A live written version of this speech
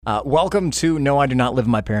Welcome to No, I Do Not Live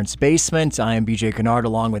in My Parents' Basement. I am BJ Kennard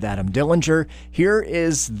along with Adam Dillinger. Here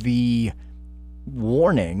is the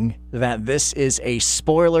warning that this is a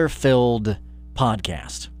spoiler-filled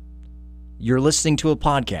podcast. You're listening to a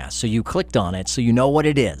podcast, so you clicked on it, so you know what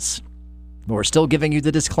it is. But we're still giving you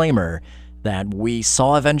the disclaimer that we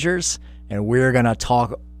saw Avengers, and we're going to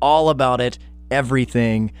talk all about it,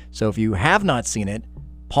 everything. So if you have not seen it,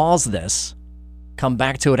 pause this. Come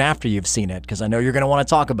back to it after you've seen it, because I know you're going to want to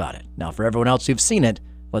talk about it. Now, for everyone else who've seen it,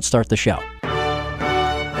 let's start the show.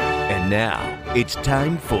 And now, it's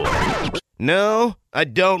time for No, I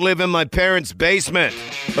Don't Live in My Parents' Basement,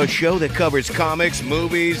 a show that covers comics,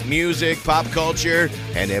 movies, music, pop culture,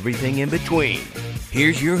 and everything in between.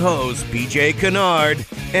 Here's your hosts, BJ Kennard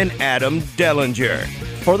and Adam Dillinger.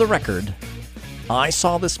 For the record, I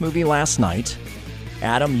saw this movie last night.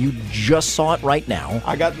 Adam, you just saw it right now.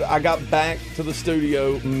 I got back to the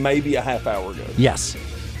studio maybe a half hour ago. Yes.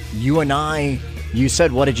 You and I, you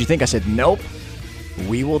said, what did you think? I said, nope.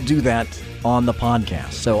 We will do that on the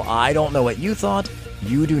podcast. So I don't know what you thought.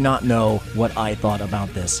 You do not know what I thought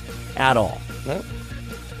about this at all. No.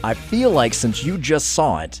 I feel like since you just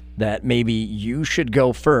saw it, that maybe you should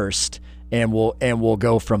go first and we'll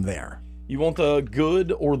go from there. You want the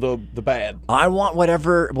good or the bad? I want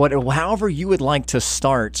however you would like to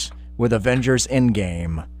start with Avengers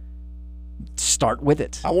Endgame. Start with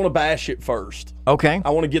it. I want to bash it first. Okay.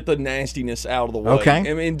 I want to get the nastiness out of the way. Okay.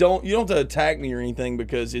 I mean, you don't have to attack me or anything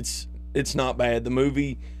because it's not bad. The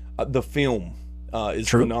movie, the film is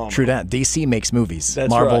phenomenal. True that. DC makes movies. That's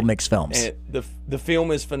Marvel right. makes films. And the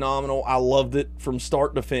film is phenomenal. I loved it from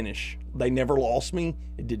start to finish. They never lost me.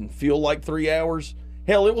 It didn't feel like 3 hours.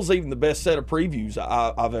 Hell, it was even the best set of previews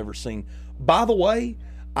I've ever seen. By the way,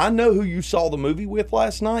 I know who you saw the movie with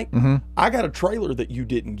last night. Mm-hmm. I got a trailer that you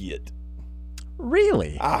didn't get.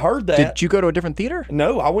 Really? I heard that. Did you go to a different theater?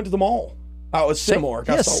 No, I went to the mall. Oh, it was Cinemark.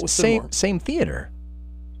 I saw it with Cinemark. Same theater.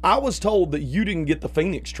 I was told that you didn't get the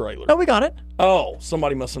Phoenix trailer. No, we got it. Oh,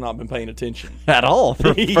 somebody must have not been paying attention. At all for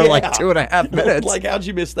like 2.5 minutes. Like, how'd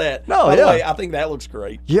you miss that? No, By yeah. the way, I think that looks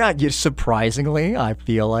great. Yeah, surprisingly, I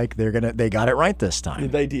feel like they got it right this time.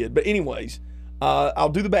 They did. But anyways, I'll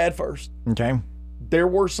do the bad first. Okay. There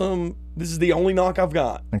were this is the only knock I've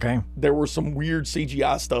got. Okay. There were some weird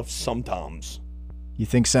CGI stuff sometimes. You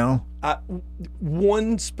think so?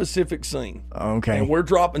 One specific scene. Okay. And we're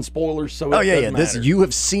dropping spoilers, so it doesn't matter. You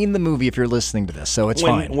have seen the movie if you're listening to this, so it's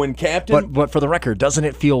fine. When Captain... But for the record, doesn't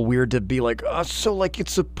it feel weird to be like, so like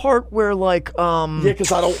it's a part where like... Yeah,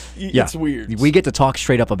 because I don't... It's weird. We get to talk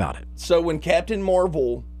straight up about it. So when Captain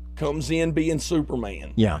Marvel comes in being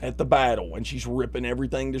Superman at the battle, and she's ripping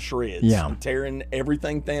everything to shreds, tearing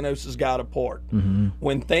everything Thanos has got apart. Mm-hmm.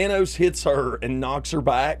 When Thanos hits her and knocks her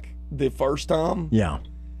back the first time... Yeah.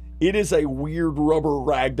 It is a weird rubber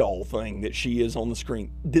ragdoll thing that she is on the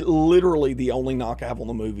screen. Literally the only knock I have on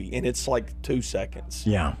the movie, and it's like 2 seconds.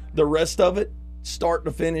 Yeah. The rest of it, start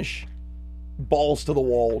to finish, balls to the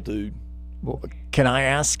wall, dude. Well, can I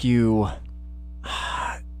ask you...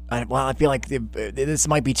 I feel like this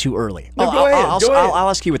might be too early. No, go ahead. I'll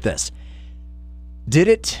ask you with this. Did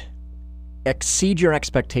it exceed your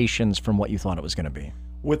expectations from what you thought it was going to be?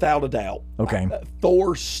 Without a doubt. Okay.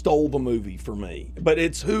 Thor stole the movie for me. But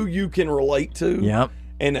it's who you can relate to. Yep.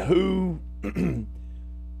 And who...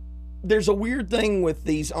 There's a weird thing with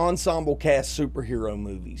these ensemble cast superhero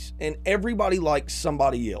movies. And everybody likes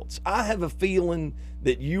somebody else. I have a feeling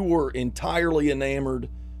that you were entirely enamored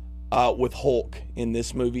with Hulk in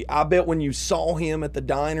this movie. I bet when you saw him at the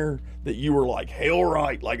diner that you were like, hell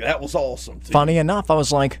right. Like, that was awesome. Funny enough, I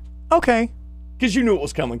was like, okay. Because you knew it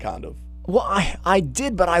was coming, kind of. Well, I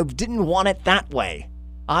did, but I didn't want it that way.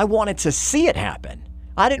 I wanted to see it happen.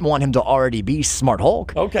 I didn't want him to already be Smart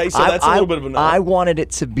Hulk. Okay, so that's a little bit of a no. I wanted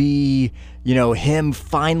it to be, him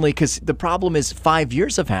finally, because the problem is 5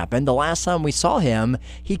 years have happened. The last time we saw him,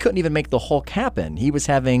 he couldn't even make the Hulk happen. He was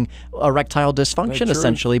having erectile dysfunction,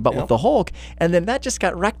 essentially, but with the Hulk. And then that just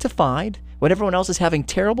got rectified. When everyone else is having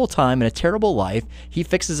terrible time and a terrible life, he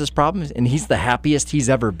fixes his problems, and he's the happiest he's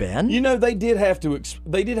ever been. They did have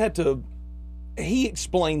to... He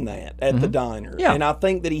explained that at the diner. Yeah. And I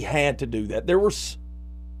think that he had to do that. There was...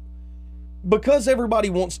 Because everybody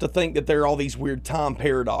wants to think that there are all these weird time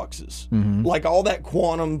paradoxes, like all that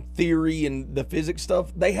quantum theory and the physics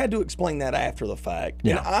stuff, they had to explain that after the fact.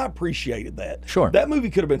 Yeah. And I appreciated that. Sure. That movie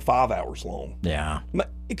could have been 5 hours long. Yeah.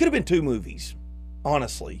 It could have been 2 movies,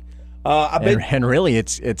 honestly. And really,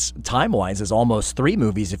 it's time-wise is almost 3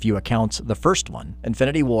 movies if you account the first one,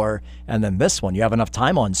 Infinity War, and then this one. You have enough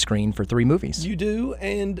time on screen for 3 movies. You do,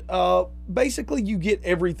 and basically you get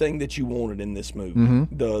everything that you wanted in this movie.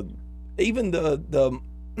 Even the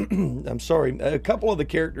I'm sorry, a couple of the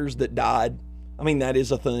characters that died. I mean, that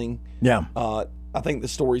is a thing. Yeah. I think the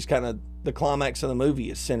story's kind of, the climax of the movie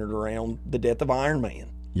is centered around the death of Iron Man.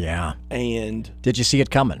 Yeah. And Did you see it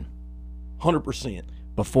coming 100%.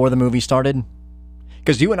 before the movie started?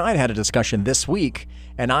 Because you and I had a discussion this week,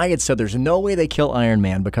 and I had said there's no way they kill Iron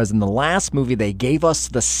Man because in the last movie they gave us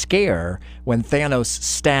the scare when Thanos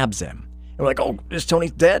stabs him. And we're like, oh, is Tony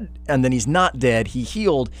dead? And then he's not dead. He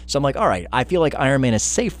healed. So I'm like, all right, I feel like Iron Man is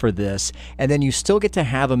safe for this. And then you still get to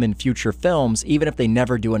have him in future films, even if they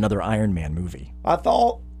never do another Iron Man movie. I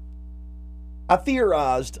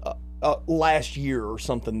theorized last year or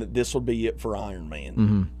something that this would be it for Iron Man.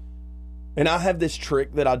 Mm-hmm. And I have this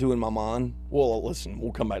trick that I do in my mind. Well, listen,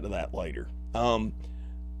 we'll come back to that later.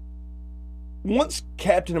 Once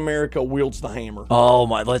Captain America wields the hammer. Oh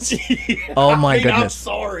my, oh my goodness. I'm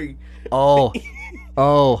sorry. Oh,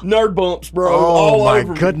 Nerd bumps, bro. oh all my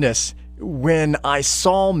over me. goodness. When I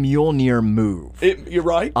saw Mjolnir move, You're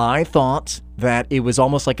right. I thought that it was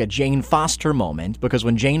almost like a Jane Foster moment because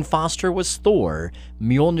when Jane Foster was Thor,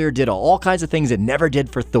 Mjolnir did all kinds of things it never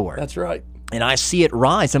did for Thor. That's right. And I see it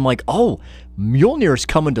rise. I'm like, oh, Mjolnir's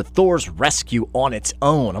coming to Thor's rescue on its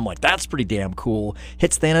own. I'm like, that's pretty damn cool.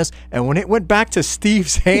 Hits Thanos. And when it went back to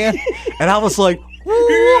Steve's hand, and I was like,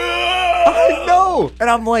 I know. And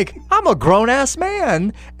I'm like, I'm a grown-ass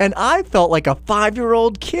man. And I felt like a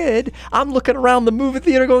 5-year-old kid. I'm looking around the movie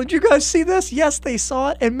theater going, did you guys see this? Yes, they saw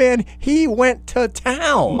it. And man, he went to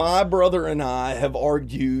town. My brother and I have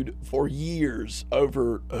argued for years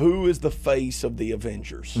over who is the face of the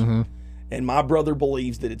Avengers. Mm-hmm. And my brother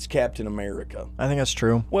believes that it's Captain America. I think that's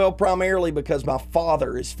true. Well, primarily because my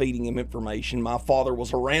father is feeding him information. My father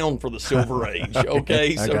was around for the Silver Age,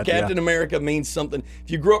 okay? I So got you, Captain America means something.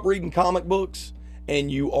 If you grew up reading comic books and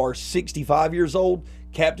you are 65 years old,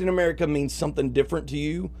 Captain America means something different to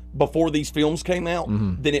you before these films came out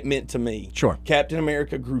than it meant to me. Sure. Captain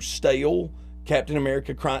America grew stale. Captain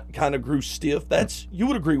America kind of grew stiff. You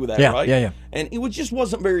would agree with that, Yeah, right? yeah. And it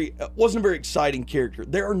wasn't a very exciting character.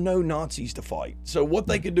 There are no Nazis to fight. So what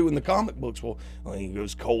they could do in the comic books, well, it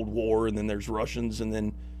goes Cold War, and then there's Russians, and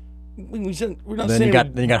then we're not Then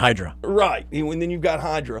saying you got Hydra. right, and then you've got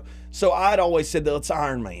Hydra. So I'd always said that it's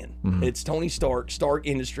Iron Man. Mm-hmm. It's Tony Stark, Stark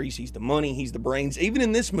Industries. He's the money, he's the brains. Even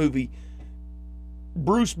in this movie,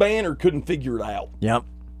 Bruce Banner couldn't figure it out. Yep.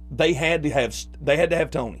 They had to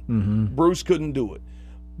have Tony. Mm-hmm. Bruce couldn't do it.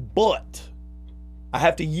 But I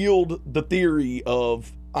have to yield the theory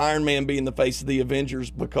of Iron Man being the face of the Avengers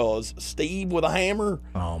because Steve with a hammer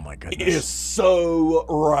Oh my goodness. is so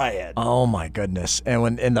rad. Oh my goodness!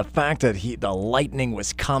 And the fact that the lightning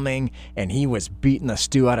was coming and he was beating the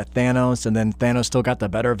stew out of Thanos, and then Thanos still got the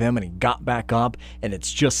better of him, and he got back up, and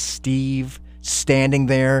it's just Steve standing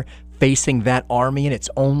there facing that army, and it's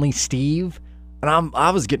only Steve. And I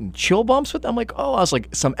was getting chill bumps with them. I'm like, oh, I was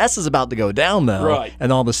like, some S is about to go down though. Right.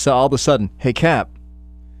 And all of a sudden, hey Cap,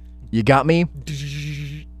 you got me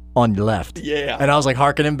on your left. Yeah. And I was like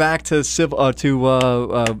harkening back to Winter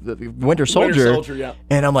Soldier. Winter Soldier, yeah.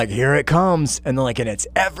 And I'm like, here it comes. And then and it's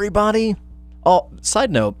everybody. Oh, side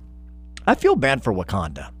note, I feel bad for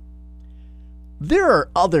Wakanda. There are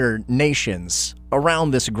other nations around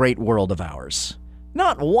this great world of ours.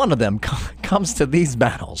 Not one of them comes to these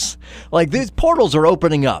battles. Like, these portals are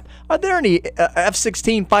opening up. Are there any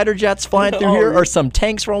F-16 fighter jets flying through here, or some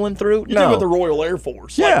tanks rolling through? You're No. talking about the Royal Air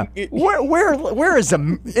Force. Yeah. Like, Where is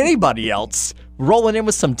anybody else rolling in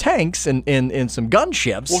with some tanks and some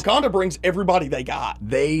gunships? Wakanda brings everybody they got.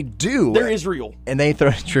 They do. They're Israel. And they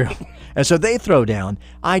throw true. And so they throw down.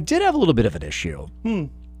 I did have a little bit of an issue.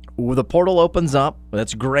 The portal opens up.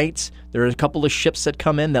 That's great. There are a couple of ships that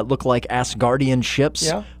come in that look like Asgardian ships.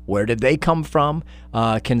 Yeah. Where did they come from?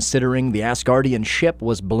 Considering the Asgardian ship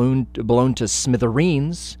was blown to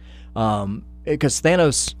smithereens. Because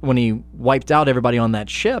Thanos, when he wiped out everybody on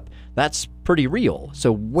that ship, that's pretty real.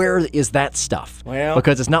 So where is that stuff? Well-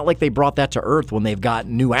 Because it's not like they brought that to Earth when they've got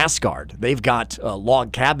New Asgard. They've got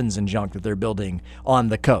log cabins and junk that they're building on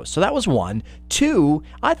the coast. So that was one. Two,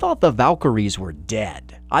 I thought the Valkyries were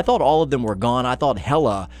dead. I thought all of them were gone. I thought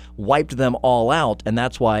Hela wiped them all out, and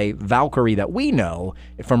that's why Valkyrie that we know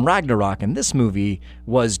from Ragnarok in this movie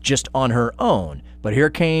was just on her own. But here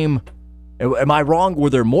came... Am I wrong? Were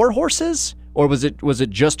there more horses? Or was it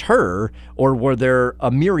just her? Or were there a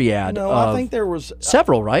myriad No, of... I think there was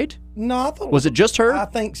Several, right? No, I thought Was it just her? I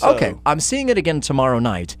think so. Okay, I'm seeing it again tomorrow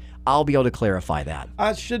night. I'll be able to clarify that.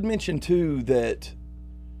 I should mention too that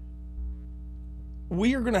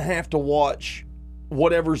we are going to have to watch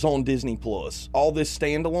whatever's on Disney Plus, all this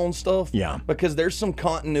standalone stuff. Yeah. Because there's some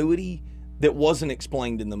continuity that wasn't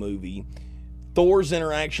explained in the movie. Thor's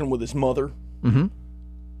interaction with his mother. Mm-hmm.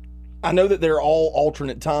 I know that they're all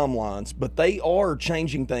alternate timelines, but they are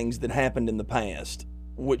changing things that happened in the past,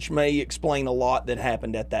 which may explain a lot that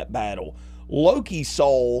happened at that battle. Loki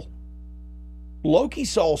saw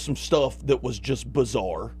some stuff that was just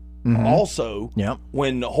bizarre. Also,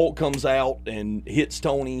 when Hulk comes out and hits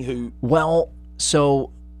Tony, Well,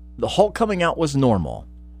 so the Hulk coming out was normal.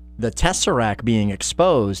 The Tesseract being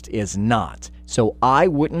exposed is not. So I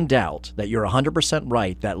wouldn't doubt that you're 100%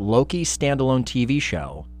 right that Loki's standalone TV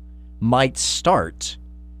show might start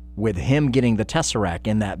with him getting the Tesseract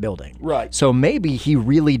in that building. Right. So maybe he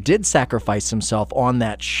really did sacrifice himself on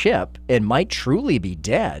that ship and might truly be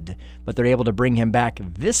dead, but they're able to bring him back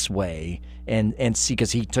this way and see,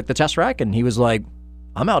 because he took the Tesseract and he was like,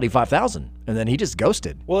 I'm out E5000. And then he just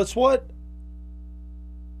ghosted. Well, it's what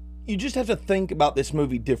you just have to think about this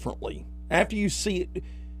movie differently. After you see it,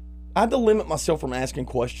 I had to limit myself from asking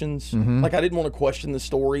questions. Like, I didn't want to question the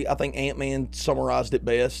story. I think Ant-Man summarized it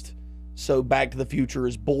best. So Back to the Future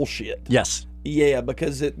is bullshit. Yes. Yeah,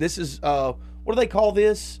 because this is, what do they call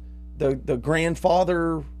this? The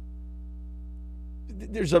grandfather.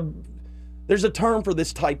 There's a term for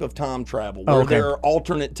this type of time travel where there are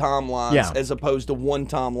alternate timelines as opposed to one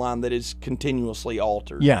timeline that is continuously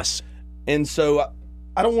altered. Yes. And so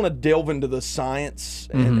I don't want to delve into the science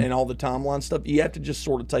and all the timeline stuff. You have to just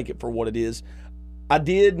sort of take it for what it is. I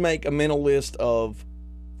did make a mental list of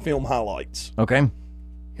film highlights. Okay.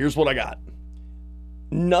 Here's what I got.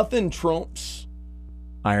 Nothing trumps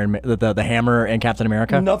Iron Man, the Hammer and Captain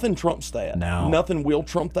America. Nothing trumps that. No. Nothing will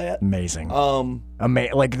trump that. Amazing.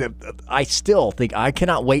 I still think I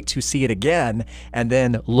cannot wait to see it again. And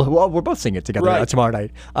then, well, we're both seeing it together tomorrow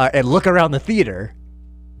night. And look around the theater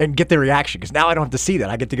and get the reaction. Because now I don't have to see that.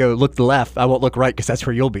 I get to go look to the left. I won't look right because that's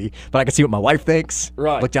where you'll be. But I can see what my wife thinks.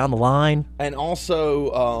 Right. Look down the line. And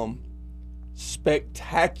also,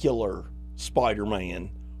 spectacular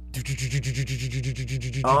Spider-Man.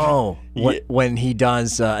 Oh, when he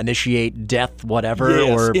does initiate death, whatever,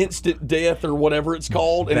 or instant death, or whatever it's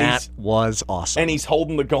called. And that was awesome. And he's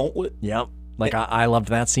holding the gauntlet. Yep. Like, I loved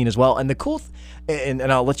that scene as well. And the cool, and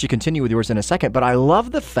I'll let you continue with yours in a second, but I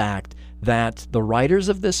love the fact that the writers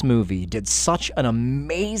of this movie did such an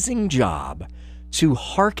amazing job to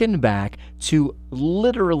hearken back to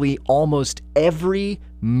literally almost every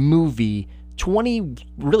movie, 20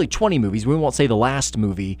 movies. We won't say the last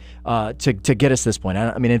movie to get us this point.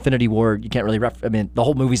 I mean, Infinity War, you can't really the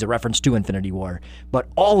whole movie's a reference to Infinity War, but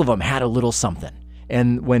all of them had a little something.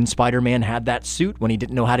 And when Spider-Man had that suit, when he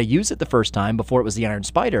didn't know how to use it the first time before it was the Iron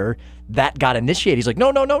Spider, that got initiated. He's like,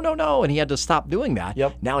 no, and he had to stop doing that.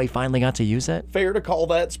 Yep. Now he finally got to use it. Fair to call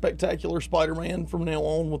that Spectacular Spider-Man from now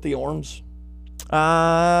on with the arms?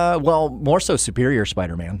 Well, more so Superior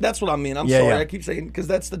Spider-Man. That's what I mean. I'm sorry, I keep saying, because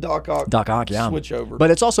that's the Doc Ock switch over. But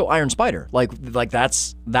it's also Iron Spider. Like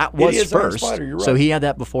that was first. Iron Spider, you're right. So he had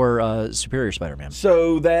that before Superior Spider-Man.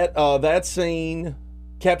 So that scene,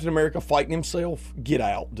 Captain America fighting himself, get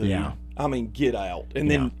out, dude. Yeah. I mean, get out.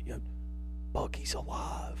 And then Bucky's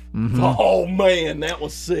alive. Oh man, that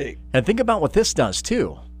was sick. And think about what this does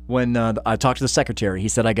too. When I talked to the secretary, he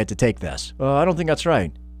said I get to take this. I don't think that's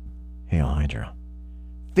right. Hail Hydra.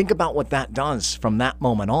 Think about what that does from that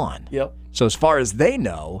moment on. Yep. So as far as they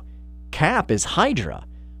know, Cap is Hydra.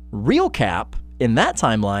 Real Cap, in that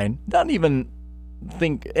timeline, doesn't even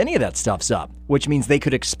think any of that stuff's up, which means they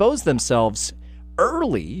could expose themselves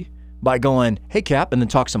early by going, hey, Cap, and then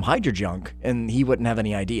talk some Hydra junk, and he wouldn't have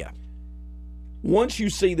any idea. Once you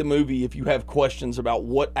see the movie, if you have questions about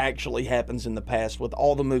what actually happens in the past with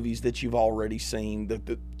all the movies that you've already seen,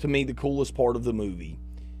 to me, the coolest part of the movie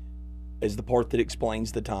is the part that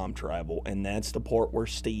explains the time travel, and that's the part where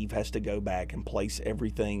Steve has to go back and place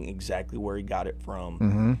everything exactly where he got it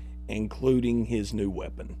from, including his new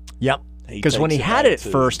weapon. Yep. Because when he had it at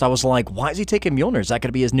first, I was like, why is he taking Mjolnir? Is that going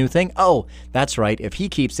to be his new thing? Oh, that's right. If he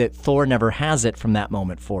keeps it, Thor never has it from that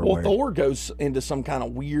moment forward. Well, Thor goes into some kind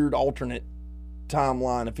of weird alternate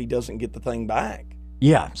timeline if he doesn't get the thing back.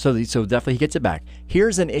 Yeah, so definitely he gets it back.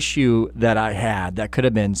 Here's an issue that I had that could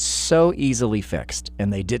have been so easily fixed,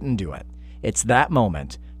 and they didn't do it. It's that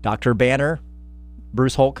moment. Dr. Banner,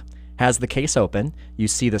 Bruce Hulk, has the case open. You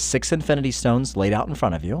see the 6 Infinity Stones laid out in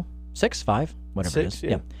front of you. 6, 5, whatever 6, it is.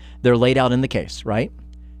 Yeah. They're laid out in the case, right?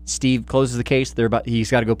 Steve closes the case. He's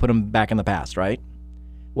got to go put them back in the past, right?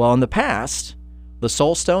 Well, in the past, the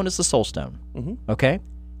Soul Stone is the Soul Stone. Okay?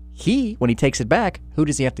 When he takes it back, who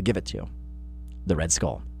does he have to give it to? The Red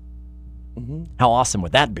Skull. How awesome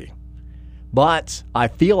would that be? But I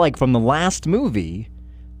feel like from the last movie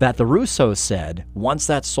that the Russos said, once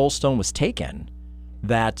that Soul Stone was taken,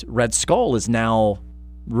 that Red Skull is now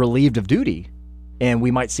relieved of duty and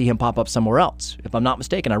we might see him pop up somewhere else. If I'm not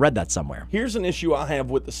mistaken, I read that somewhere. Here's an issue I have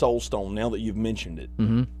with the Soul Stone now that you've mentioned it.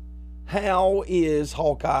 Mm-hmm. How is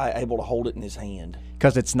Hawkeye able to hold it in his hand?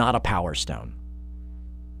 Because it's not a power stone.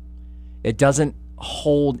 It doesn't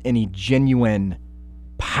hold any genuine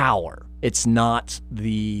power. It's not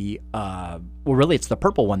the, really, it's the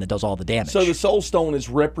purple one that does all the damage. So the Soul Stone is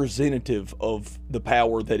representative of the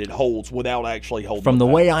power that it holds without actually holding From the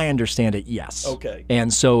power. way I understand it, yes. Okay.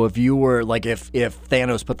 And so if you were, like, if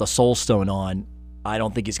Thanos put the Soul Stone on, I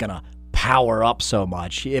don't think he's going to power up so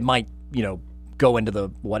much. It might, go into the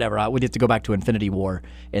whatever. We'd have to go back to Infinity War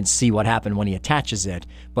and see what happened when he attaches it.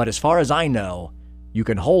 But as far as I know, you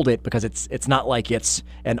can hold it because it's not like it's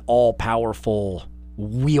an all-powerful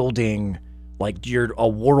wielding, like you're a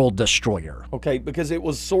world destroyer. Okay, because it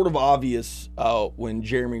was sort of obvious when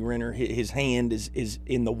Jeremy Renner, his hand is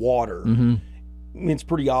in the water. Mm-hmm. It's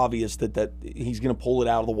pretty obvious that he's going to pull it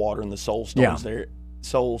out of the water and the Soul Stone's there.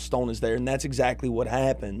 Soul Stone is there, and that's exactly what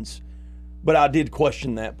happens. But I did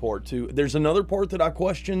question that part too. There's another part that I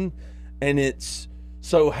question, and it's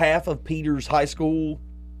so half of Peter's high school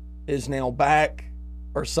is now back,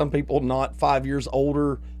 or some people not 5 years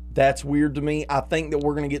older. That's weird to me. I think that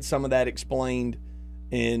we're going to get some of that explained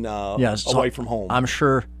in Away From Home. I'm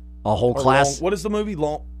sure a whole Or class. What is the movie?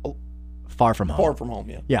 Far From Home. Far From Home,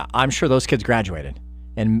 yeah. Yeah, I'm sure those kids graduated.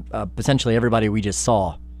 And potentially everybody we just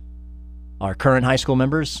saw are current high school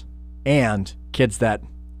members and kids that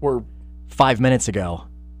Were 5 minutes ago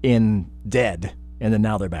in dead, and then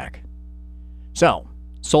now they're back. So,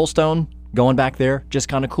 Soul Stone, going back there, just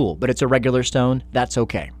kind of cool. But it's a regular stone. That's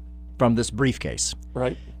okay. From this briefcase.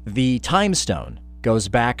 right. The Time Stone goes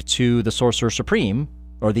back to the Sorcerer Supreme,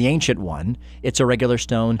 or the Ancient One. It's a regular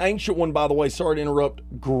stone. Ancient One, by the way, sorry to interrupt.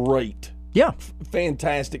 Great. Yeah.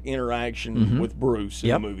 Fantastic interaction with Bruce in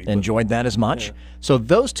the movie. But- Enjoyed that as much. Yeah. So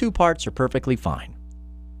those two parts are perfectly fine.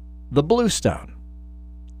 The Blue Stone,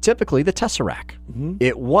 typically the Tesseract. Mm-hmm.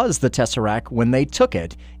 It was the Tesseract when they took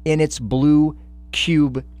it in its blue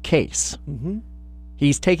cube case. Mm-hmm.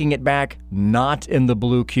 He's taking it back not in the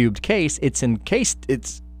blue cubed case. It's encased.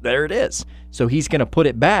 There it is. So he's going to put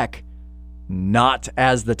it back not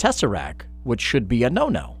as the Tesseract, which should be a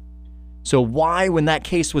no-no. So why, when that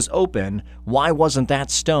case was open, why wasn't that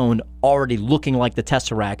stone already looking like the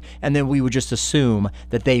Tesseract, and then we would just assume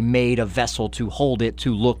that they made a vessel to hold it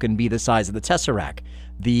to look and be the size of the Tesseract?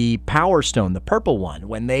 The Power Stone, the purple one,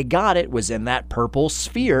 when they got it, was in that purple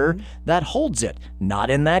sphere that holds it. Not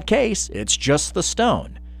in that case. It's just the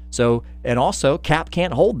stone. So, and also, Cap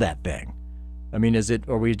can't hold that thing. I mean,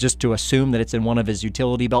 are we just to assume that it's in one of his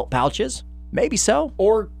utility belt pouches? Maybe so.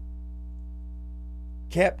 Or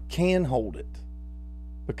Cap can hold it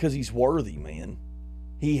because he's worthy, man.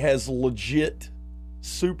 He has legit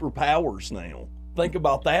superpowers now. Think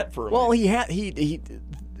about that for a Well, minute. he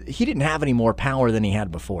didn't have any more power than he had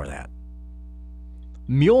before that.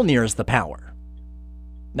 Mjolnir's the power.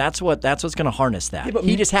 That's what's going to harness that. Yeah, but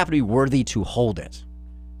He just happened to be worthy to hold it.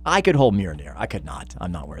 I could hold Mjolnir. I could not.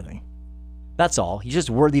 I'm not worthy. That's all. He's just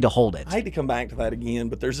worthy to hold it. I hate to come back to that again,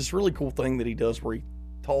 but there's this really cool thing that he does where he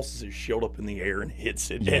tosses his shield up in the air and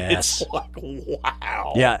hits it. Yes. And it's like,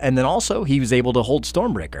 wow. Yeah, and then also he was able to hold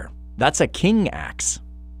Stormbreaker. That's a king axe.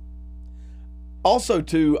 Also,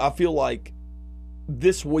 too, I feel like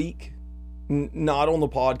this week, not on the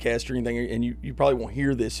podcast or anything, and you probably won't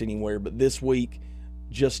hear this anywhere, but this week,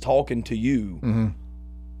 just talking to you,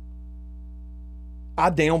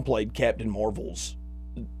 I downplayed Captain Marvel's,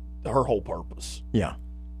 her whole purpose. Yeah.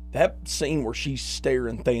 That scene where she's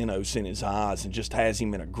staring Thanos in his eyes and just has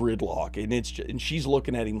him in a gridlock, and she's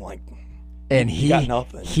looking at him like, And you got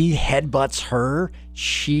nothing. he headbutts her.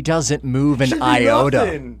 She doesn't move She an did iota.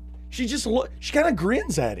 nothing. She just she kind of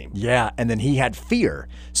grins at him. Yeah, and then he had fear.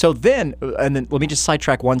 So then let me just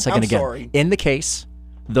sidetrack 1 second I'm again. sorry. In the case,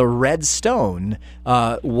 the red stone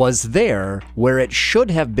was there where it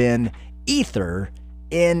should have been ether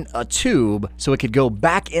in a tube so it could go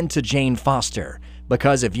back into Jane Foster.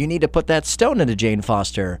 Because if you need to put that stone into Jane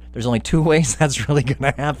Foster, there's only 2 ways that's really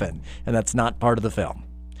going to happen, and that's not part of the film.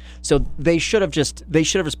 So they should have just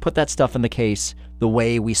put that stuff in the case the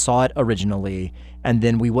way we saw it originally, and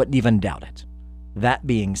then we wouldn't even doubt it. That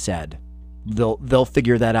being said, they'll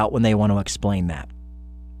figure that out when they want to explain that.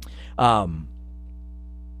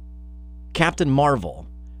 Captain Marvel,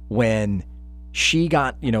 when she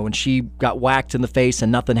got whacked in the face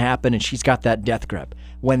and nothing happened, and she's got that death grip.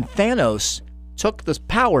 When Thanos took the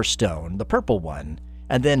Power Stone, the purple one,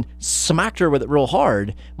 and then smacked her with it real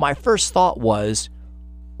hard, my first thought was,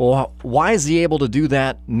 well, why is he able to do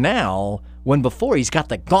that now When before he's got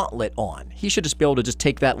the gauntlet on. He should just be able to just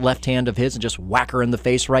take that left hand of his and just whack her in the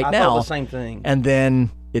face right now. I thought the same thing. And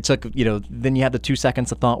then it took, then you have the 2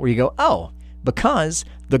 seconds of thought where you go, oh, because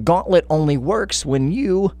the gauntlet only works when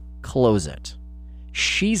you close it.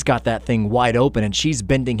 She's got that thing wide open and she's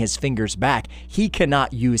bending his fingers back. He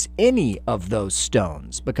cannot use any of those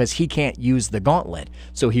stones because he can't use the gauntlet.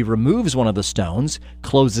 So he removes one of the stones,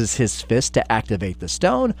 closes his fist to activate the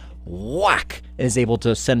stone, whack, and is able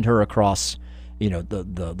to send her across, the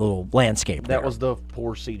little landscape there. That was the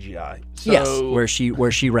poor CGI. So, yes, where she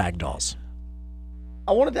ragdolls.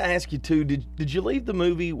 I wanted to ask you too, did you leave the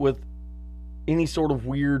movie with any sort of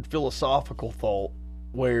weird philosophical thought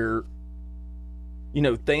where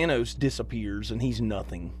Thanos disappears and he's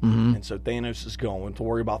nothing. Mm-hmm. And so Thanos is gone. We don't have to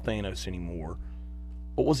worry about Thanos anymore.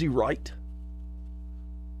 But was he right?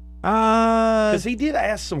 Because he did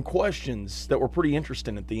ask some questions that were pretty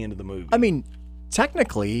interesting at the end of the movie. I mean,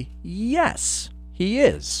 technically, yes, he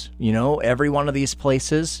is. Every one of these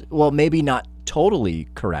places, well, maybe not totally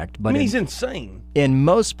correct, but he's insane. In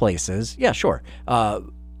most places, yeah, sure.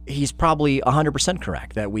 He's probably 100%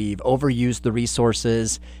 correct that we've overused the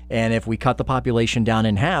resources, and if we cut the population down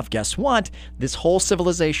in half, guess what? This whole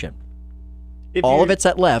civilization, all of its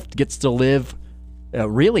at left, gets to live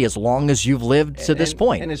really as long as you've lived to this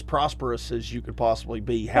point. And as prosperous as you could possibly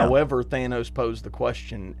be. Yeah. However, Thanos posed the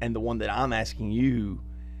question, and the one that I'm asking you,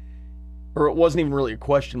 or it wasn't even really a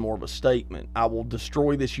question, more of a statement. I will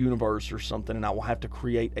destroy this universe or something, and I will have to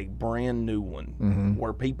create a brand new one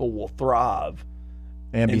where people will thrive.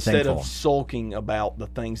 And be instead thankful. Of sulking about the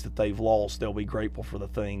things that they've lost, they'll be grateful for the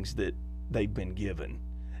things that they've been given.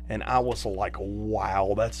 And I was like,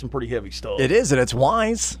 wow, that's some pretty heavy stuff. It is, and it's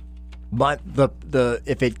wise. But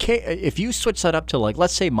if you switch that up to, like,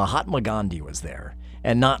 let's say Mahatma Gandhi was there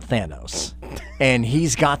and not Thanos, and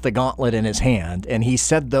he's got the gauntlet in his hand and he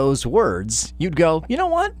said those words, you'd go, you know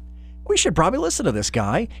what? We should probably listen to this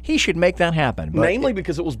guy. He should make that happen. But mainly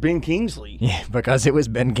because it was Ben Kingsley. Yeah, because it was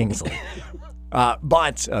Ben Kingsley.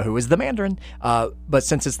 But who is the Mandarin? But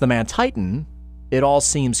since it's the Man Titan, it all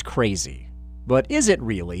seems crazy. But is it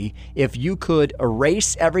really? If you could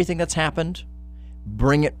erase everything that's happened,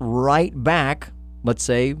 bring it right back, let's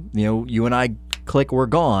say, you and I click, we're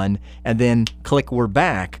gone, and then click, we're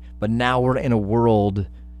back, but now we're in a world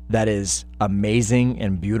that is amazing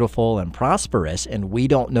and beautiful and prosperous, and we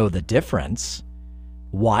don't know the difference,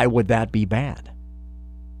 why would that be bad?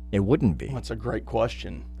 It wouldn't be. That's a great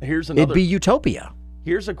question. Here's another. It'd be utopia.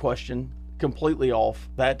 Here's a question completely off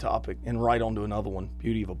that topic and right on to another one.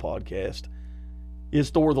 Beauty of a podcast. Is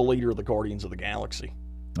Thor the leader of the Guardians of the Galaxy?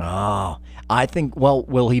 Oh, I think, well,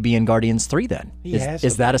 will he be in Guardians 3 then?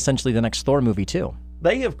 Is that essentially the next Thor movie too?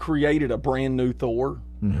 They have created a brand new Thor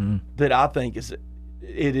that I think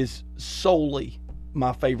it is solely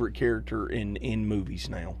my favorite character in movies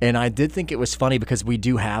now. And I did think it was funny because we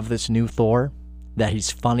do have this new Thor, that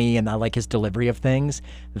he's funny and I like his delivery of things,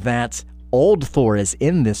 that old Thor is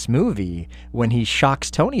in this movie when he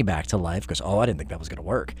shocks Tony back to life because, I didn't think that was going to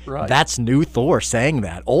work. Right. That's new Thor saying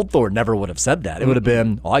that. Old Thor never would have said that. It would have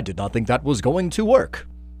been, I did not think that was going to work.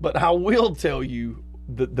 But I will tell you,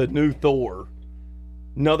 the new Thor,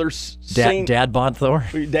 another scene. Dad bod Thor?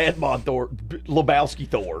 Dad bod Thor. Lebowski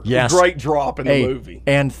Thor. Yes. Great drop in the movie.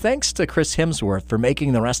 And thanks to Chris Hemsworth for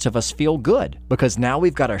making the rest of us feel good because now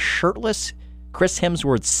we've got a shirtless Chris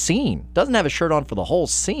Hemsworth scene. Doesn't have a shirt on for the whole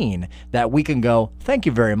scene that we can go, thank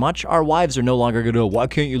you very much. Our wives are no longer going to go, why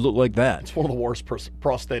can't you look like that? It's one of the worst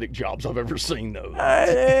prosthetic jobs I've ever seen, though.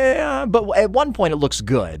 But at one point it looks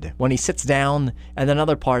good when he sits down, and then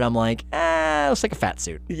another part I'm like, it looks like a fat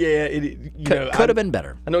suit. Yeah, could have been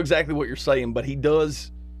better. I know exactly what you're saying, but he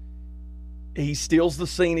steals the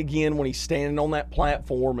scene again when he's standing on that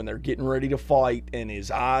platform and they're getting ready to fight, and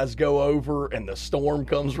his eyes go over and the storm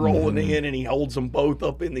comes rolling in and he holds them both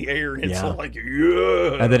up in the air, and it's like,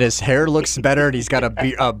 yeah. And then his hair looks better and he's got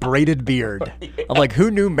a braided beard. Yeah. I'm like,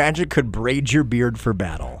 who knew magic could braid your beard for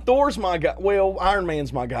battle? Thor's my guy. Well, Iron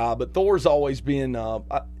Man's my guy, but Thor's always been, I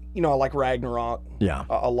like Ragnarok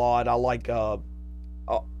a lot. I like,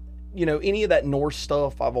 any of that Norse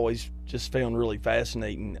stuff I've always just found really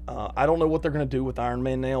fascinating. I don't know what they're going to do with Iron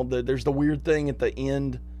Man now. There's the weird thing at the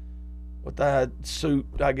end with that suit,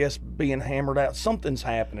 I guess, being hammered out. Something's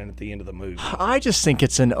happening at the end of the movie. I just think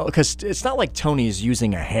because it's not like Tony's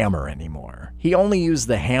using a hammer anymore. He only used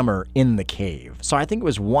the hammer in the cave. So I think it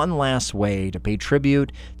was one last way to pay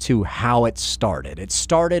tribute to how it started. It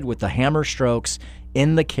started with the hammer strokes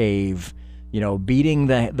in the cave, beating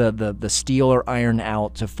the steel or iron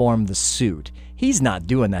out to form the suit. He's not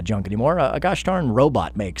doing that junk anymore. A gosh darn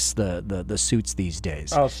robot makes the suits these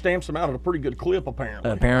days. Stamps them out at a pretty good clip, apparently.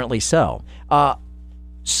 Apparently so.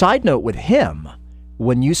 Side note with him,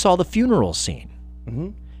 when you saw the funeral scene,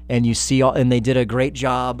 and you see and they did a great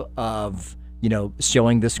job of,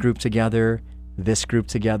 showing this group together, this group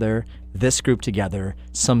together, this group together,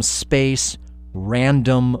 some space,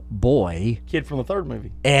 random boy. Kid from the third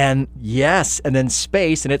movie. And yes, and then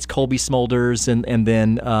space, and it's Colby Smulders and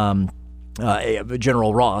then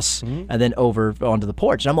General Ross, and then over onto the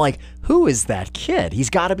porch. And I'm like, who is that kid? He's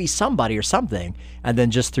got to be somebody or something. And then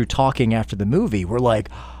just through talking after the movie, we're like,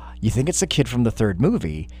 you think it's the kid from the third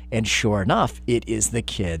movie? And sure enough, it is the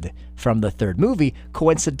kid from the third movie.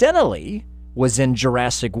 Coincidentally, was in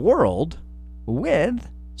Jurassic World with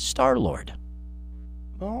Star-Lord.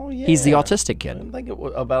 Oh, yeah. He's the autistic I kid. didn't think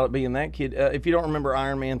about it being that kid. If you don't remember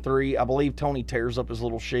Iron Man 3, I believe Tony tears up his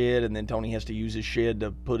little shed, and then Tony has to use his shed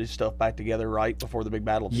to put his stuff back together right before the big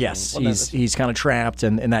battle. Yes, he's kind of trapped,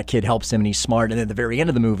 and that kid helps him, and he's smart. And at the very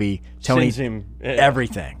end of the movie, Tony sends him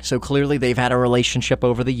everything. So clearly they've had a relationship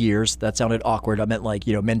over the years. That sounded awkward. I meant like,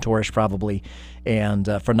 mentorish probably, and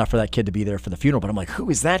for that kid to be there for the funeral. But I'm like,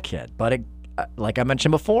 who is that kid? But like I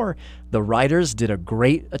mentioned before, the writers did a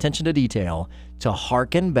great attention to detail to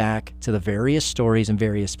harken back to the various stories in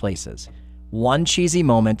various places. One cheesy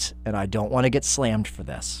moment, and I don't want to get slammed for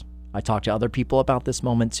this. I talked to other people about this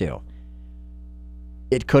moment too.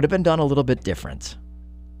 It could have been done a little bit different.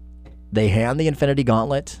 They hand the Infinity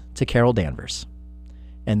Gauntlet to Carol Danvers,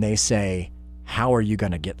 and they say, how are you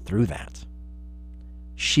going to get through that?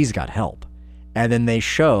 She's got help. And then they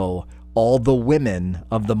show all the women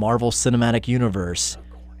of the Marvel Cinematic Universe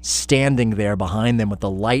standing there behind them with the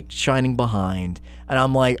light shining behind. And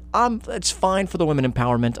I'm like, it's fine for the women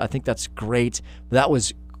empowerment. I think that's great. But that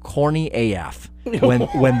was corny AF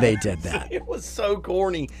when they did that. It was so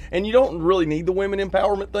corny. And you don't really need the women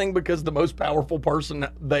empowerment thing because the most powerful person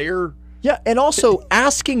there. Yeah, and also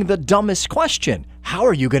asking the dumbest question. How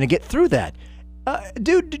are you going to get through that?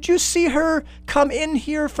 Dude, did you see her come in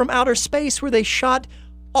here from outer space where they shot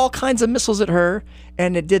all kinds of missiles at her,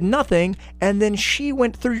 and it did nothing, and then she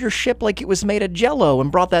went through your ship like it was made of Jell-O and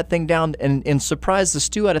brought that thing down and surprised the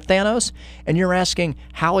stew out of Thanos, and you're asking,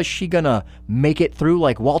 how is she gonna make it through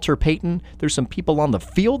like Walter Payton? There's some people on the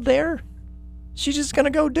field there? She's just gonna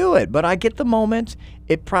go do it. But I get the moment.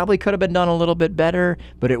 It probably could have been done a little bit better,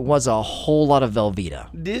 but it was a whole lot of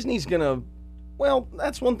Velveeta. Disney's gonna... Well,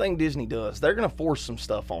 that's one thing Disney does. They're going to force some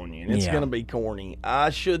stuff on you, and it's going to be corny. I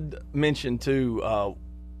should mention, too,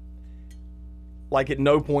 like at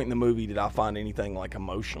no point in the movie did I find anything like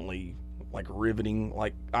emotionally like riveting,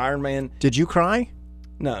 like Iron Man. Did you cry?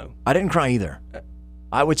 No. I didn't cry either.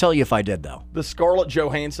 I would tell you if I did, though. The Scarlett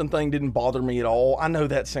Johansson thing didn't bother me at all. I know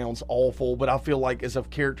that sounds awful, but I feel like as a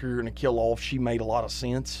character you're going to kill off, she made a lot of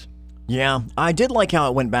sense. Yeah, I did like how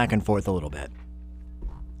it went back and forth a little bit.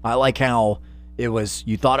 I like how... it was,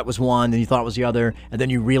 you thought it was one, then you thought it was the other, and then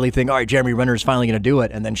you really think, all right, Jeremy Renner is finally going to do it,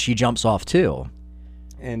 and then she jumps off too.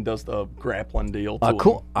 And does the grappling deal too.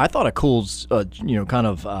 Cool. I thought a cool, kind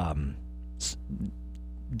of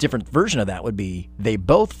different version of that would be they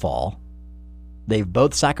both fall, they've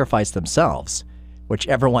both sacrificed themselves.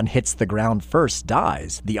 Whichever one hits the ground first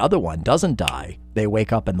dies. The other one doesn't die. They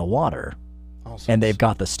wake up in the water, and they've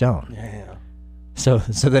got the stone. Yeah. So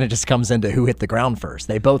then it just comes into who hit the ground first.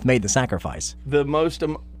 They both made the sacrifice. The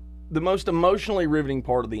most emotionally riveting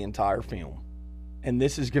part of the entire film, and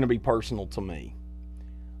this is going to be personal to me.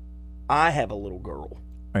 I have a little girl. All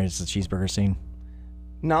right, it's the cheeseburger scene.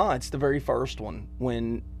 No, it's the very first one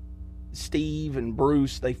when Steve and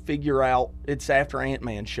Bruce, they figure out it's after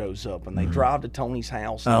Ant-Man shows up, and they drive to Tony's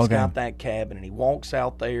house, and he's got that cabin, and he walks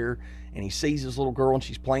out there. And he sees his little girl, and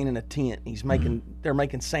she's playing in a tent. And they're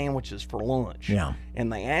making sandwiches for lunch. Yeah.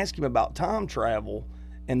 And they ask him about time travel,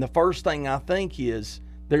 and the first thing I think is,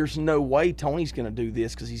 there's no way Tony's going to do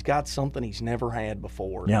this because he's got something he's never had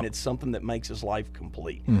before, and it's something that makes his life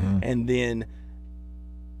complete. And then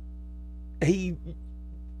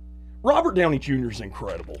Robert Downey Jr. is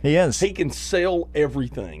incredible. He is. He can sell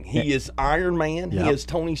everything. He is Iron Man. He is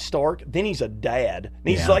Tony Stark. Then he's a dad. And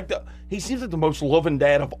he's he seems like the most loving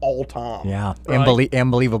dad of all time. Yeah, right?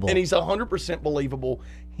 Unbelievable. And he's 100% believable.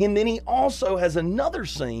 And then he also has another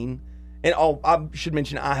scene, and I should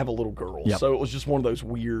mention I have a little girl, so it was just one of those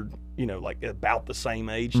weird, like about the same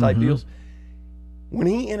age type deals. When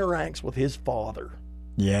he interacts with his father.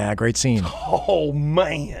 Yeah, great scene. Oh,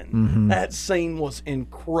 man. That scene was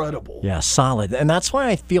incredible. Yeah, solid. And that's why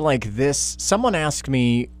I feel like this... Someone asked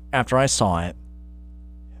me after I saw it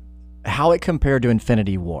how it compared to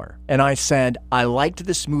Infinity War. And I said, I liked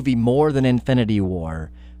this movie more than Infinity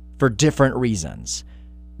War for different reasons.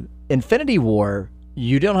 Infinity War,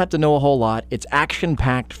 you don't have to know a whole lot. It's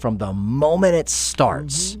action-packed from the moment it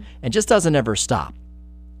starts and just doesn't ever stop.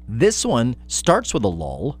 This one starts with a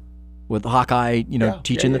lull, with Hawkeye,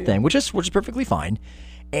 teaching the thing, which is perfectly fine,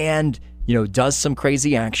 and does some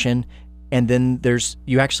crazy action, and then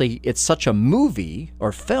it's such a movie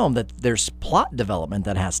or film that there's plot development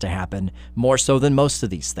that has to happen more so than most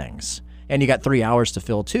of these things, and you got 3 hours to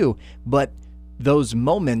fill too. But those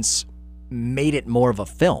moments made it more of a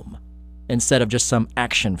film instead of just some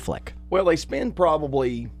action flick. Well, they spend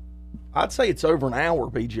probably, I'd say it's over an hour,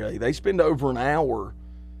 BJ. They spend over an hour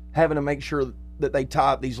having to make sure that they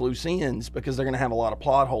tie up these loose ends because they're going to have a lot of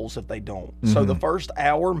plot holes if they don't. So the first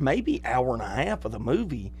hour, maybe hour and a half of the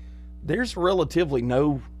movie, there's relatively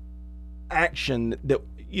no action that,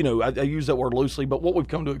 I use that word loosely, but what we've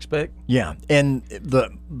come to expect. Yeah, and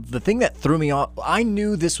the thing that threw me off, I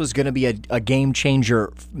knew this was going to be a game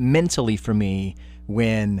changer mentally for me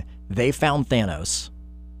when they found Thanos.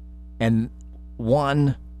 And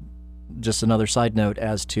just another side note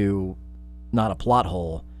as to not a plot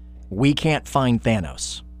hole, we can't find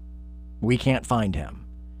Thanos. We can't find him.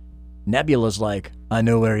 Nebula's like, I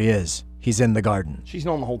know where he is. He's in the garden. She's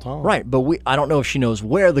known the whole time. Right, but I don't know if she knows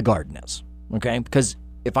where the garden is, okay? Because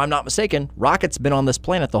if I'm not mistaken, Rocket's been on this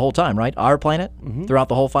planet the whole time, right? Our planet, throughout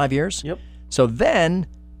the whole 5 years? Yep. So then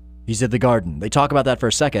he's at the garden. They talk about that for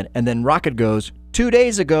a second, and then Rocket goes, 2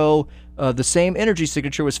 days ago, the same energy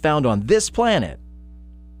signature was found on this planet.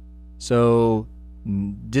 So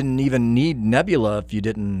didn't even need Nebula if you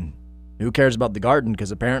didn't... Who cares about the garden?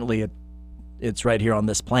 Because apparently it's right here on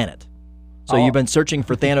this planet. So you've been searching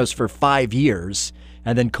for Thanos for 5 years,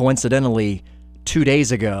 and then coincidentally, 2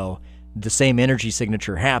 days ago, the same energy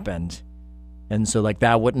signature happened. And so,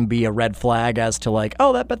 that wouldn't be a red flag as to,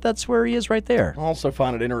 that's where he is right there. I also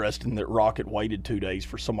find it interesting that Rocket waited 2 days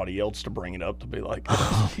for somebody else to bring it up to be like...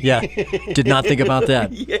 Yeah, did not think about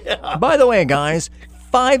that. Yeah. By the way, guys,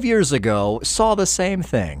 5 years ago, saw the same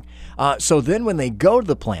thing. So then when they go to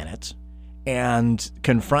the planet and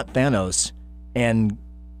confront Thanos and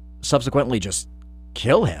subsequently just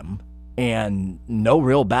kill him and no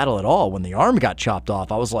real battle at all, when the arm got chopped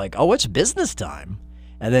off, I was like, oh, it's business time.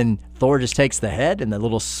 And then Thor just takes the head and the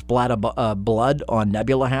little splat of blood on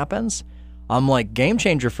Nebula happens. I'm like, game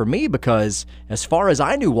changer for me, because as far as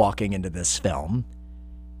I knew walking into this film,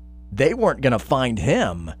 they weren't going to find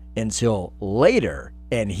him until later,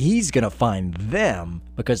 and he's going to find them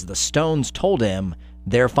because the stones told him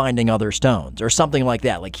they're finding other stones or something like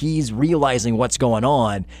that. Like, he's realizing what's going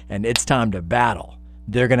on and it's time to battle.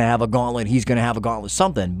 They're going to have a gauntlet. He's going to have a gauntlet,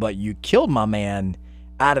 something. But you killed my man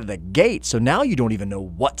out of the gate. So now you don't even know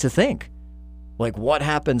what to think. Like, what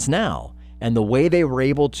happens now? And the way they were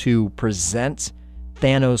able to present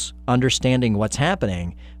Thanos understanding what's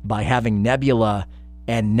happening by having Nebula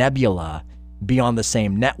and Nebula be on the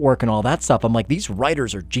same network and all that stuff. I'm like, these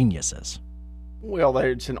writers are geniuses. Well,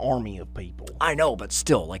 it's an army of people. I know, but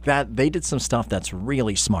still, that they did some stuff that's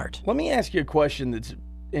really smart. Let me ask you a question that's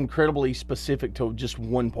incredibly specific to just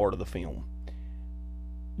one part of the film.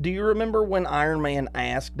 Do you remember when Iron Man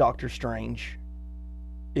asked Doctor Strange,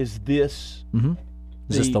 is this...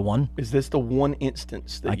 Is this the one? Is this the one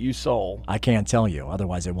instance that you saw? I can't tell you,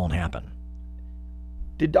 otherwise it won't happen.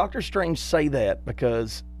 Did Doctor Strange say that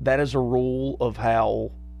because that is a rule of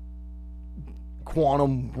how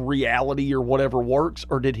quantum reality or whatever works,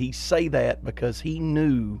 or did he say that because he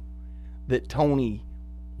knew that Tony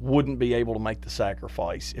wouldn't be able to make the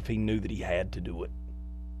sacrifice if he knew that he had to do it?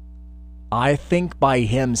 I think by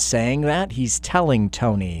him saying that, he's telling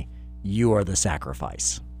Tony, you are the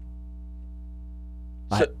sacrifice.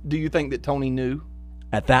 So, do you think that Tony knew?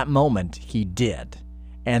 At that moment, he did.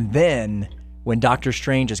 And then, when Doctor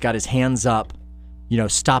Strange has got his hands up,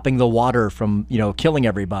 stopping the water from, killing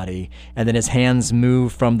everybody, and then his hands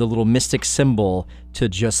move from the little mystic symbol to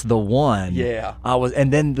just the one. Yeah.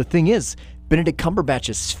 And then the thing is, Benedict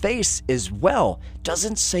Cumberbatch's face as well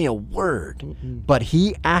doesn't say a word, but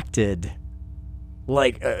he acted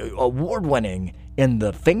like award-winning in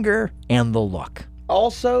the finger and the look.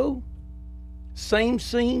 Also, same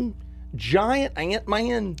scene, giant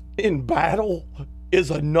Ant-Man in battle is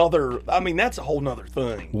another, that's a whole nother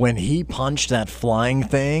thing. When he punched that flying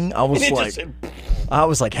thing, I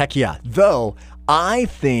was like, heck yeah. Though, I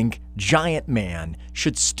think Giant Man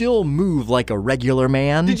should still move like a regular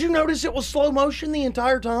man. Did you notice it was slow motion the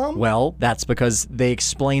entire time? Well, that's because they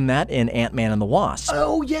explain that in Ant-Man and the Wasp.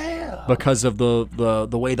 Oh, yeah. Because of the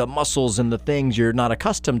way the muscles and the things, you're not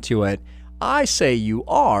accustomed to it. I say you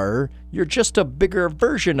are. You're just a bigger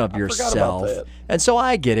version of yourself. Forgot about that. And so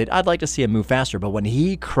I get it. I'd like to see him move faster. But when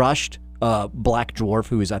he crushed black dwarf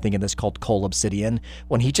who is, I think, in this called Cole Obsidian,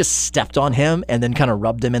 when he just stepped on him and then kind of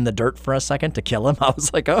rubbed him in the dirt for a second to kill him, I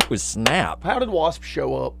was like, oh, snap. How did Wasp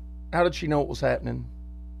show up? How did she know what was happening?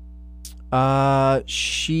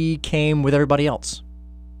 She came with everybody else.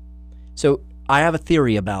 So I have a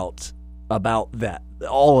theory about that,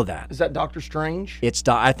 all of that. Is that Doctor Strange?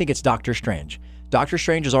 I think it's Doctor Strange. Doctor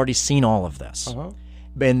Strange has already seen all of this. Uh-huh.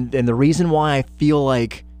 And the reason why I feel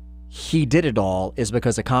like he did it all is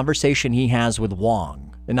because a conversation he has with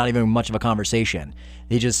Wong, and not even much of a conversation,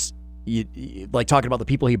 he just, like talking about the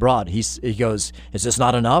people he brought, he goes, is this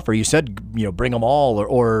not enough? Or you said, bring them all,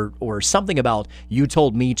 or something about, you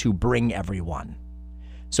told me to bring everyone.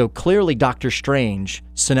 So clearly Doctor Strange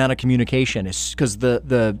sent out a communication, because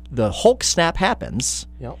the Hulk snap happens,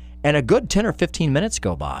 yep. And a good 10 or 15 minutes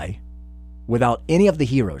go by without any of the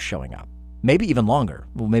heroes showing up. Maybe even longer.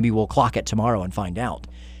 Well, maybe we'll clock it tomorrow and find out.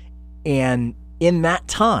 And in that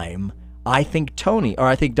time, I think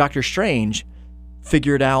Doctor Strange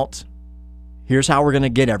figured out, here's how we're going to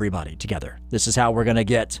get everybody together. This is how we're going to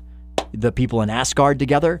get the people in Asgard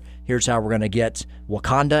together. Here's how we're going to get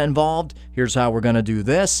Wakanda involved. Here's how we're going to do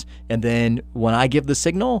this. And then when I give the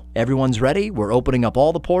signal, everyone's ready. We're opening up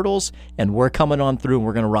all the portals, and we're coming on through, and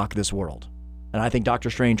we're going to rock this world. And I think Doctor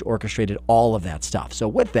Strange orchestrated all of that stuff. So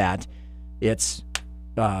with that, it's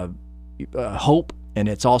Hope, and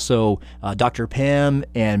it's also Dr. Pym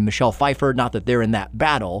and Michelle Pfeiffer. Not that they're in that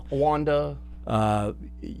battle. Wanda.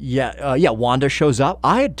 Wanda shows up.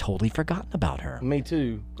 I had totally forgotten about her. Me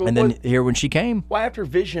too. And then here when she came. Well, after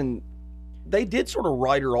Vision, they did sort of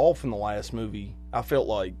write her off in the last movie, I felt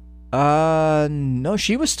like. No,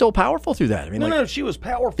 she was still powerful through that. I mean, no, she was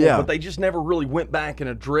powerful, but they just never really went back and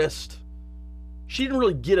addressed. She didn't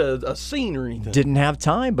really get a scene or anything. Didn't have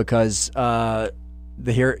time because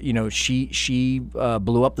she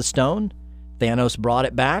blew up the stone. Thanos brought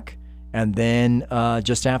it back, and then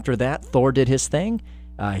just after that, Thor did his thing.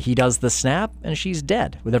 He does the snap, and she's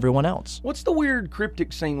dead with everyone else. What's the weird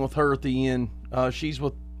cryptic scene with her at the end? She's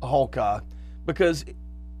with Hawkeye, because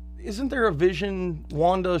isn't there a Vision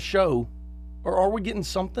Wanda show, or are we getting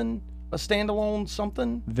something, a standalone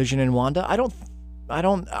something? Vision and Wanda? I don't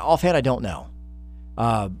offhand. I don't know.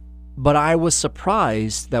 But I was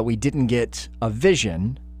surprised that we didn't get a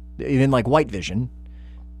Vision, even like White Vision,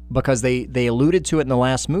 because they alluded to it in the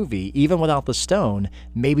last movie. Even without the stone,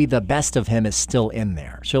 maybe the best of him is still in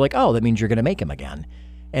there. So you're like, oh, that means you're going to make him again.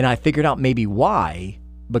 And I figured out maybe why,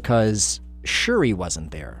 because Shuri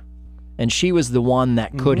wasn't there. And she was the one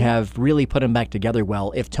that could have really put him back together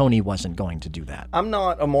well if Tony wasn't going to do that. I'm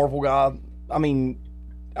not a Marvel guy. I mean,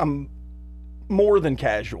 I'm more than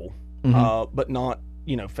casual, but not,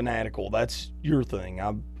 fanatical. That's your thing.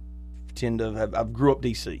 I grew up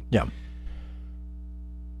DC. Yeah.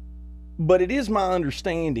 But it is my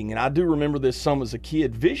understanding, and I do remember this some as a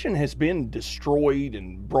kid, Vision has been destroyed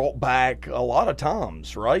and brought back a lot of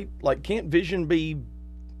times, right? Like, can't Vision be...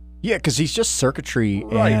 Yeah, because he's just circuitry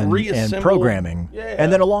right, and programming. Yeah.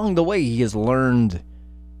 And then along the way, he has learned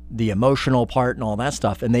the emotional part and all that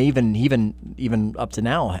stuff. And they even up to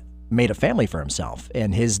now made a family for himself.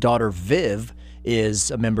 And his daughter, Viv,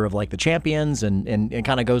 is a member of, like, the Champions and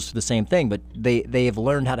kind of goes through the same thing. But they have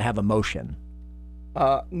learned how to have emotion.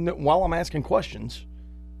 While I'm asking questions,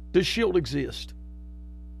 does S.H.I.E.L.D. exist?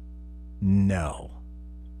 No.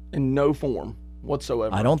 In no form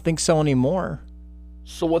whatsoever? I don't think so anymore.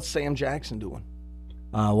 So what's Sam Jackson doing?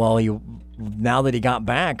 Well, now that he got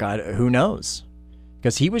back, who knows?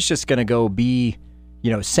 Because he was just going to go be,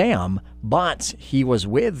 Sam, but he was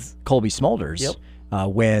with Colby Smulders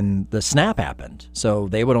when the snap happened. So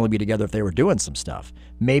they would only be together if they were doing some stuff.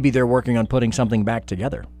 Maybe they're working on putting something back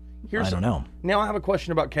together. I don't know. Now I have a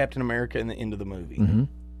question about Captain America in the end of the movie. Mm-hmm.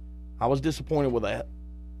 I was disappointed with that.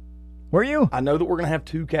 Were you? I know that we're going to have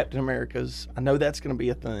 2 Captain Americas. I know that's going to be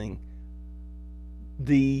a thing.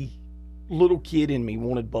 The little kid in me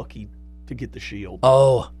wanted Bucky to get the shield.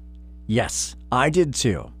 Oh, yes. I did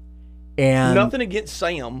too. And nothing against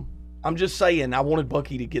Sam. I'm just saying I wanted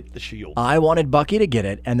Bucky to get the shield. I wanted Bucky to get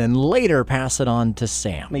it and then later pass it on to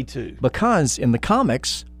Sam. Me too. Because in the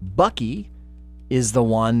comics, Bucky is the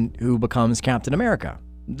one who becomes Captain America.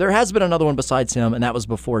 There has been another one besides him, and that was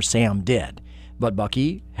before Sam did. But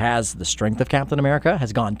Bucky has the strength of Captain America,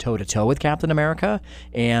 has gone toe-to-toe with Captain America,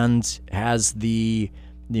 and has the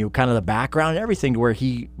kind of the background and everything to where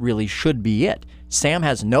he really should be it. Sam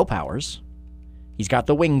has no powers. He's got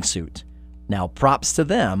the wingsuit. Now, props to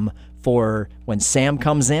them for when Sam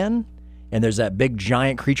comes in, and there's that big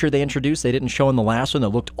giant creature they introduced. They didn't show in the last one that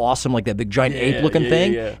looked awesome, like that big giant ape-looking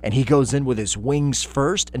thing. Yeah. And he goes in with his wings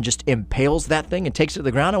first and just impales that thing and takes it to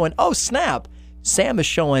the ground. I went, oh, snap. Sam is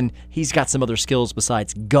showing he's got some other skills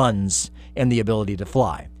besides guns and the ability to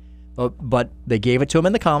fly. But they gave it to him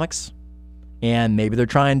in the comics, and maybe they're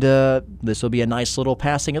trying to, this will be a nice little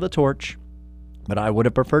passing of the torch. But I would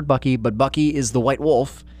have preferred Bucky, but Bucky is the White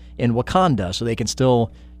Wolf in Wakanda, so they can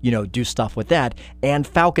still, do stuff with that. And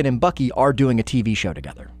Falcon and Bucky are doing a TV show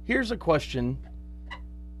together. Here's a question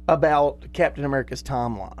about Captain America's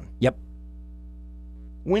timeline. Yep.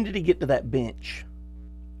 When did he get to that bench?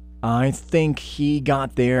 I think he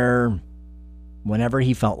got there whenever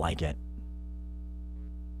he felt like it.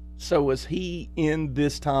 So was he in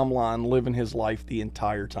this timeline living his life the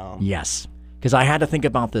entire time? Yes, because I had to think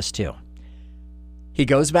about this too. He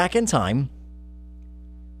goes back in time.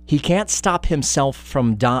 He can't stop himself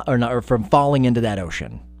from from falling into that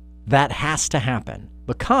ocean. That has to happen,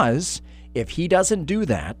 because if he doesn't do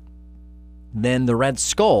that, then the Red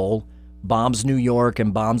Skull bombs New York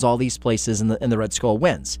and bombs all these places, and the Red Skull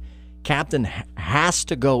wins. Captain has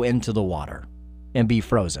to go into the water and be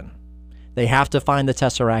frozen. They have to find the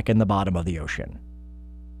Tesseract in the bottom of the ocean.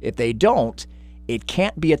 If they don't, it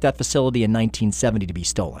can't be at that facility in 1970 to be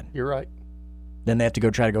stolen. You're right. Then they have to go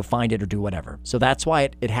try to go find it or do whatever. So that's why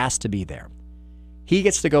it has to be there. He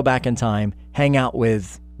gets to go back in time, hang out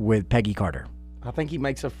with Peggy Carter. I think he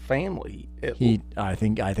makes a family. I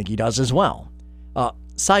think he does as well.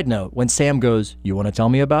 Side note, when Sam goes, "You want to tell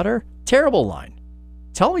me about her?" Terrible line.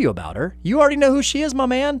 Tell you about her? You already know who she is, my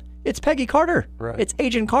man. It's Peggy Carter. Right. It's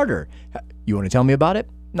Agent Carter. You want to tell me about it?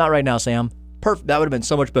 Not right now, Sam. Perfect. That would have been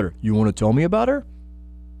so much better. You want to tell me about her?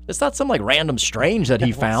 It's not some random strange that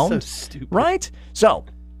he found. So stupid. Right? So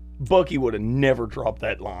Bucky would have never dropped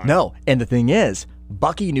that line. No. And the thing is,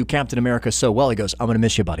 Bucky knew Captain America so well, he goes, "I'm going to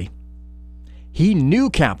miss you, buddy." He knew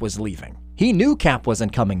Cap was leaving. He knew Cap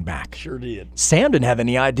wasn't coming back. Sure did. Sam didn't have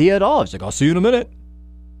any idea at all. He's like, "I'll see you in a minute."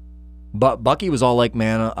 But Bucky was all like,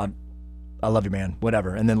 "Man, I love you, man,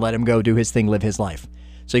 whatever." And then let him go do his thing, live his life.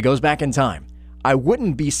 So he goes back in time. I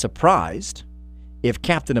wouldn't be surprised if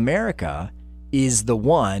Captain America is the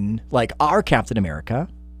one, like our Captain America,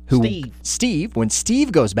 Steve, when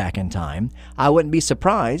Steve goes back in time, I wouldn't be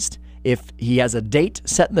surprised if he has a date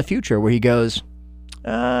set in the future where he goes,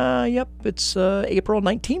 yep, it's April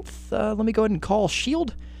 19th. Let me go ahead and call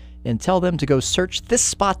S.H.I.E.L.D. and tell them to go search this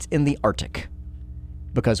spot in the Arctic.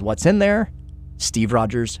 Because what's in there? Steve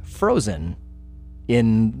Rogers frozen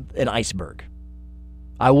in an iceberg.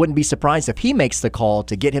 I wouldn't be surprised if he makes the call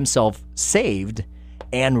to get himself saved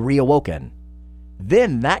and reawoken.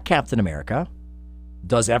 Then that Captain America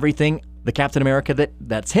does everything the Captain America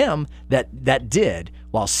that's him that did,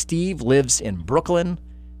 while Steve lives in Brooklyn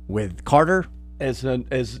with Carter. As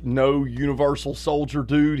no Universal Soldier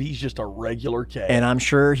dude, he's just a regular cat. And I'm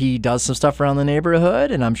sure he does some stuff around the neighborhood,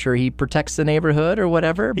 and I'm sure he protects the neighborhood or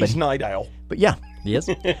whatever. He's Night Owl. But yeah, he is.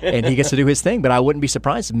 And he gets to do his thing. But I wouldn't be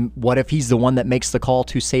surprised. What if he's the one that makes the call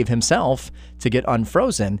to save himself to get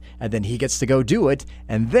unfrozen, and then he gets to go do it,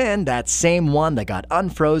 and then that same one that got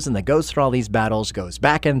unfrozen, that goes through all these battles, goes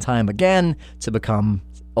back in time again to become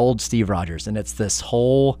old Steve Rogers. And it's this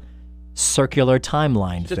whole circular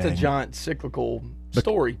timeline thing. Just a giant cyclical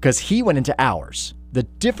story. Because he went into ours. The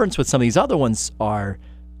difference with some of these other ones are,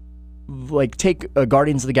 like, take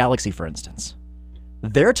Guardians of the Galaxy, for instance.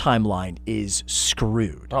 Their timeline is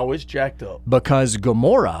screwed. Oh, it's jacked up. Because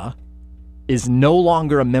Gamora is no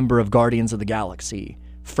longer a member of Guardians of the Galaxy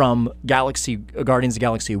from Guardians of the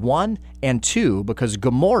Galaxy 1 and 2, because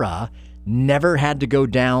Gamora never had to go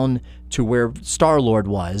down to where Star-Lord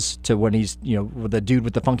was, to when he's, with the dude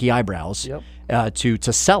with the funky eyebrows, yep.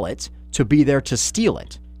 To sell it, to be there to steal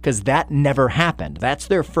it, because that never happened. That's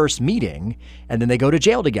their first meeting, and then they go to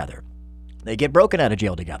jail together. They get broken out of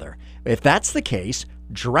jail together. If that's the case,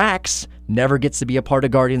 Drax never gets to be a part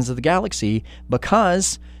of Guardians of the Galaxy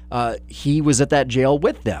because he was at that jail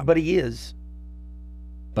with them. But he is.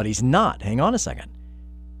 But he's not. Hang on a second.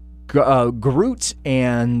 Groot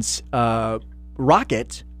and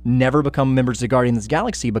Rocket never become members of the Guardians of the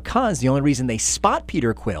Galaxy because the only reason they spot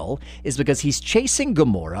Peter Quill is because he's chasing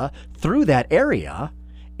Gamora through that area,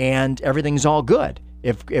 and everything's all good.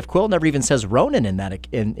 If Quill never even says Ronan in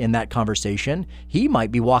that conversation, he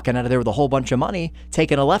might be walking out of there with a whole bunch of money,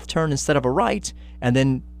 taking a left turn instead of a right, and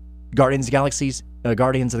then Guardians of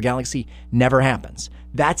the Galaxy never happens.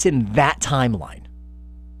 That's in that timeline.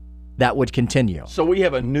 That would continue. So we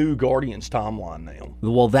have a new Guardians timeline now.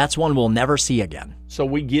 Well, that's one we'll never see again. So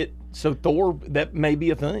Thor, that may be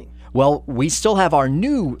a thing. Well, we still have our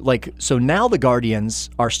new, so now the Guardians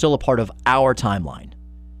are still a part of our timeline.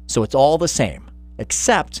 So it's all the same,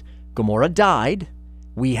 except Gamora died.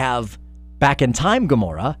 We have back in time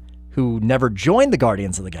Gamora. who never joined the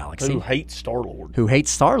Guardians of the Galaxy, Who hates Star-Lord. who hates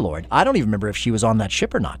Star-Lord. I don't even remember if she was on that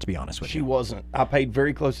ship or not, to be honest with She you. wasn't. I paid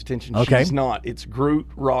very close attention. Okay. She's not. It's Groot,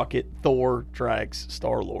 Rocket, Thor, Drax,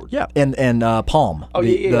 Star-Lord. Yeah, and Palm,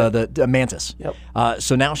 the Mantis. Yep.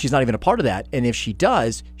 So now she's not even a part of that, and if she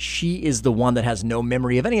does, she is the one that has no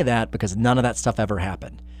memory of any of that because none of that stuff ever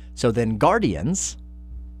happened. So then Guardians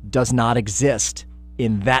does not exist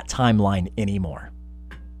in that timeline anymore.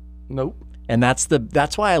 Nope. And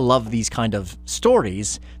that's why I love these kind of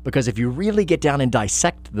stories, because if you really get down and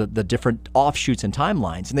dissect the different offshoots and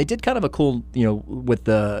timelines, and they did kind of a cool, with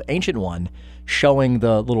the ancient one, showing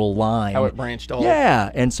the little line. How it branched off.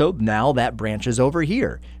 Yeah, and so now that branches over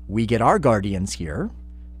here. We get our Guardians here.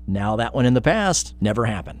 Now that one in the past never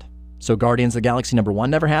happened. So Guardians of the Galaxy #1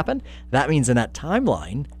 never happened. That means in that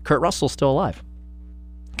timeline, Kurt Russell's still alive.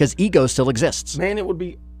 Because Ego still exists. Man, it would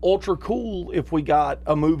be ultra cool if we got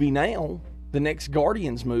a movie now. The next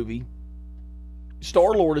Guardians movie,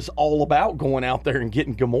 Star-Lord is all about going out there and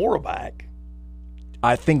getting Gamora back.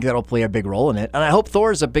 I think that'll play a big role in it. And I hope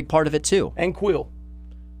Thor is a big part of it too. And Quill.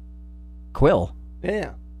 Quill?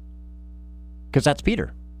 Yeah. Because that's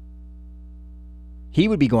Peter. He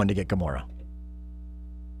would be going to get Gamora.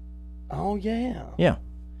 Oh, yeah. Yeah.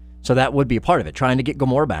 So that would be a part of it, trying to get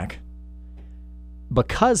Gamora back.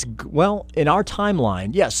 Because, well, in our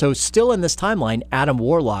timeline, yeah, so still in this timeline, Adam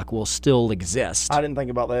Warlock will still exist. I didn't think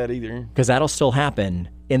about that either. Because that'll still happen.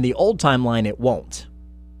 In the old timeline, it won't.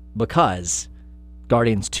 Because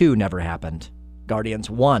Guardians 2 never happened. Guardians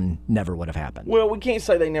 1 never would have happened. Well, we can't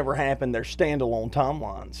say they never happened. They're standalone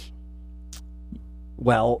timelines.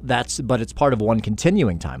 Well, but it's part of one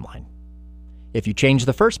continuing timeline. If you change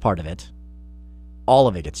the first part of it, all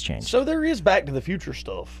of it gets changed. So there is Back to the Future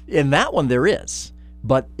stuff. In that one, there is.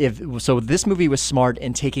 But this movie was smart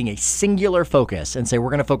in taking a singular focus and say, we're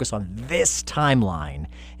going to focus on this timeline.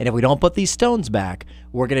 And if we don't put these stones back,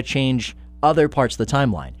 we're going to change other parts of the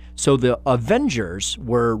timeline. So the Avengers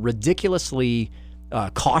were ridiculously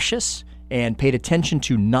cautious and paid attention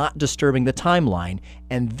to not disturbing the timeline.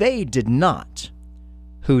 And they did not.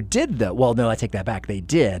 Who did that? Well, no, I take that back. They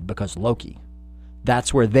did because Loki.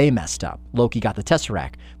 That's where they messed up. Loki got the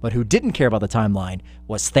Tesseract. But who didn't care about the timeline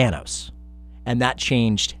was Thanos. And that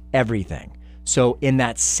changed everything. So in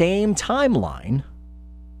that same timeline,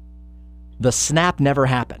 the snap never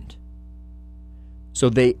happened.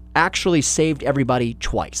 So they actually saved everybody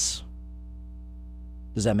twice.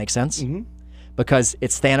 Does that make sense? Mm-hmm. Because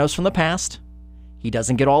it's Thanos from the past. He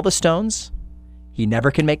doesn't get all the stones. He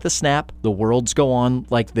never can make the snap. The worlds go on,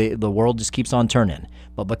 like the world just keeps on turning.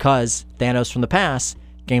 But because Thanos from the past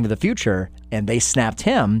came to the future and they snapped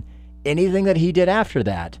him, anything that he did after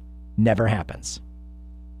that never happens.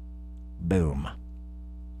 Boom.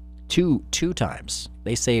 Two times.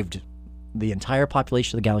 They saved the entire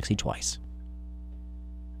population of the galaxy twice.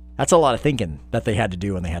 That's a lot of thinking that they had to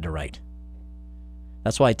do and they had to write.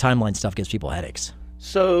 That's why timeline stuff gives people headaches.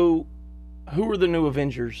 So, who are the new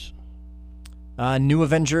Avengers? New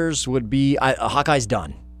Avengers would be... Hawkeye's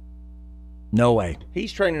done. No way.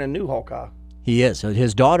 He's training a new Hawkeye. He is. So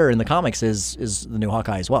his daughter in the comics is the new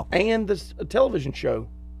Hawkeye as well. And this television show.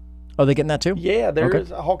 Oh, they getting that too? Yeah,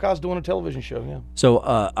 Hawkeye's doing a television show, yeah. So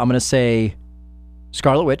I'm going to say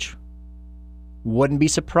Scarlet Witch. Wouldn't be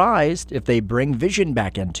surprised if they bring Vision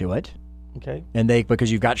back into it. Okay. And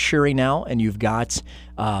because you've got Shuri now and you've got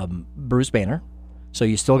Bruce Banner. So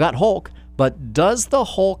you still got Hulk. But does the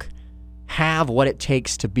Hulk have what it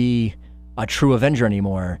takes to be a true Avenger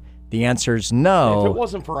anymore? The answer is no. If it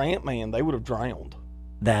wasn't for Ant-Man, they would have drowned.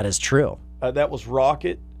 That is true. That was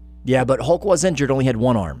Rocket. Yeah, but Hulk was injured, only had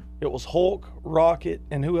one arm. It was Hulk, Rocket,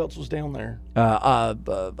 and who else was down there?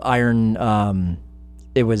 Iron,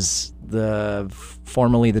 it was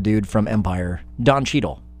formerly the dude from Empire, Don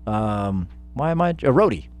Cheadle.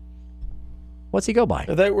 Rhodey. What's he go by?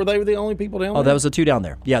 Were they the only people down there? Oh, that was the two down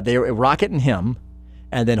there. Yeah, they were Rocket and him,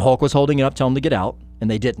 and then Hulk was holding it up, telling him to get out, and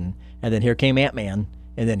they didn't. And then here came Ant-Man,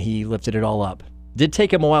 and then he lifted it all up. Did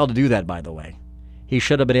take him a while to do that, by the way. He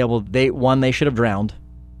should have been able. They should have drowned,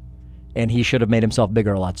 and he should have made himself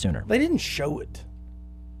bigger a lot sooner. They didn't show it.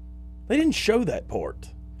 They didn't show that part.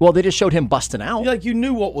 Well, they just showed him busting out. Like you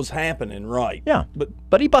knew what was happening, right? Yeah,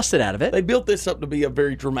 but he busted out of it. They built this up to be a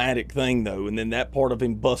very dramatic thing, though, and then that part of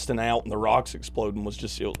him busting out and the rocks exploding was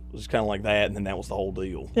kind of like that, and then that was the whole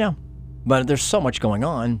deal. Yeah, but there's so much going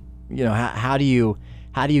on. You know, how do you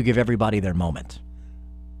give everybody their moment?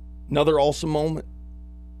 Another awesome moment.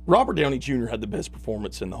 Robert Downey Jr. had the best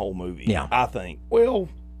performance in the whole movie. Yeah, I think. Well,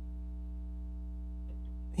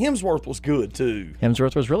 Hemsworth was good too.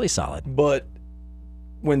 Hemsworth was really solid, but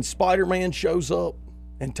when Spider-Man shows up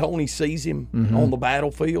and Tony sees him on the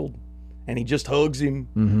battlefield, and he just hugs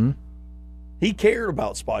him. He cared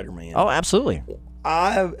about Spider-Man. Oh, absolutely.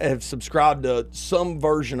 I have subscribed to some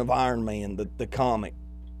version of Iron Man, the comic,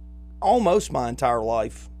 almost my entire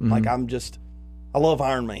life. Like I love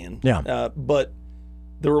Iron Man. Yeah. But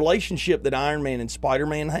the relationship that Iron Man and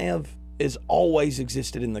Spider-Man have has always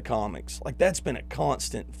existed in the comics. Like that's been a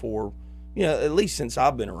constant for, at least since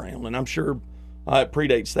I've been around, and I'm sure it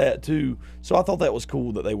predates that too. So I thought that was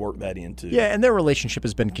cool that they worked that into. Yeah, and their relationship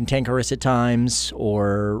has been cantankerous at times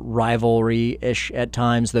or rivalry-ish at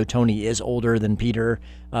times, though Tony is older than Peter.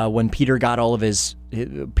 When Peter got all of his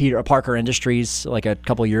Peter Parker Industries like a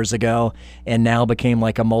couple years ago and now became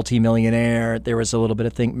like a multimillionaire, there was a little bit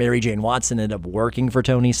of thing. Mary Jane Watson ended up working for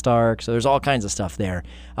Tony Stark, so there's all kinds of stuff there,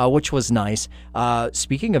 which was nice.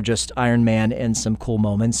 Speaking of just Iron Man and some cool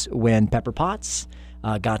moments, when Pepper Potts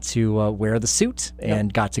got to wear the suit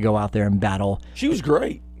and got to go out there and battle. She was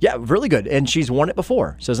great. Yeah, really good. And she's worn it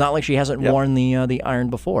before. So it's not like she hasn't worn the iron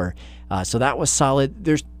before. So that was solid.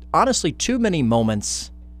 There's honestly too many moments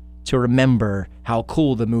to remember how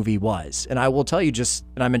cool the movie was. And I will tell you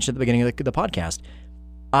and I mentioned at the beginning of the podcast,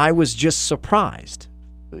 I was just surprised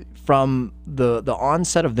from the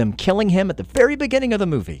onset of them killing him at the very beginning of the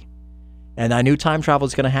movie. And I knew time travel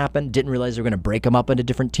was going to happen. Didn't realize they were going to break them up into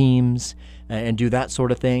different teams and do that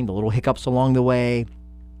sort of thing. The little hiccups along the way.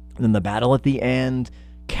 And then the battle at the end.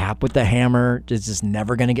 Cap with the hammer. It's just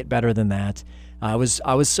never going to get better than that. I was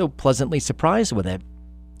so pleasantly surprised with it.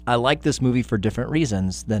 I like this movie for different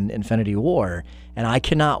reasons than Infinity War. And I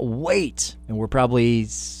cannot wait. And we're probably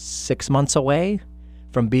 6 months away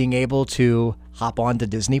from being able to hop on to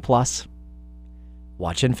Disney Plus,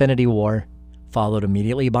 watch Infinity War, followed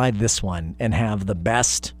immediately by this one, and have the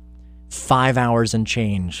best 5 hours and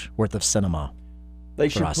change worth of cinema. They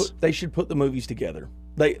should put the movies together.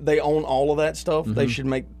 They own all of that stuff. They should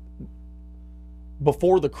make,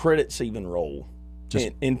 before the credits even roll,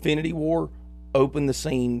 Infinity War, open the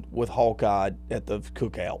scene with Hawkeye at the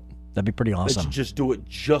cookout. That'd be pretty awesome. Let's just do it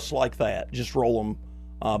just like that. Just roll them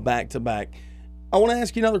back to back. I want to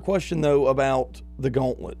ask you another question though about the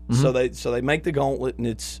gauntlet. So they make the gauntlet and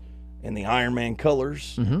it's in the Iron Man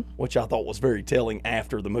colors, which I thought was very telling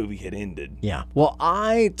after the movie had ended. Yeah. Well,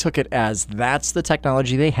 I took it as that's the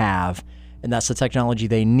technology they have, and that's the technology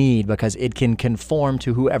they need because it can conform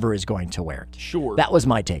to whoever is going to wear it. Sure. That was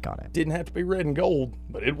my take on it. Didn't have to be red and gold,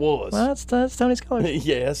 but it was. Well, that's Tony's colors.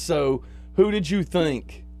 Yeah, so who did you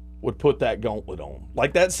think would put that gauntlet on?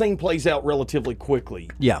 Like, that scene plays out relatively quickly.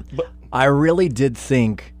 Yeah. But I really did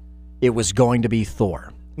think it was going to be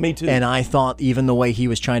Thor. Me too. And I thought even the way he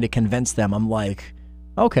was trying to convince them, I'm like,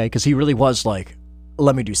 okay, because he really was like,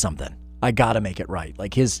 let me do something. I got to make it right.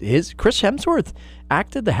 Like his Chris Hemsworth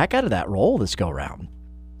acted the heck out of that role this go round.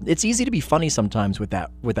 It's easy to be funny sometimes with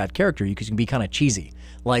that character because you can be kind of cheesy.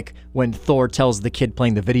 Like when Thor tells the kid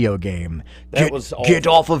playing the video game, get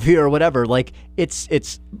off of here or whatever. Like it's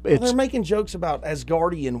they're making jokes about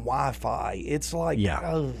Asgardian Wi-Fi. It's like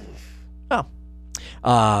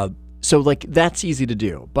So, like, that's easy to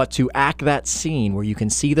do. But to act that scene where you can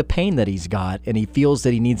see the pain that he's got and he feels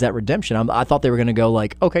that he needs that redemption, I thought they were going to go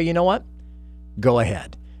like, okay, you know what? Go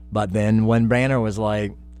ahead. But then when Banner was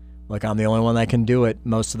like, look, I'm the only one that can do it.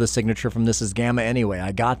 Most of the signature from this is Gamma anyway.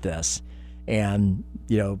 I got this. And,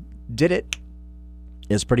 did it.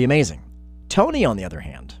 Is pretty amazing. Tony, on the other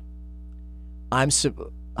hand,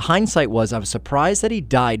 hindsight was I was surprised that he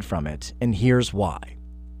died from it, and here's why.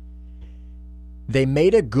 They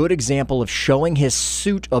made a good example of showing his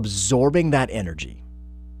suit absorbing that energy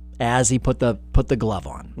as he put the glove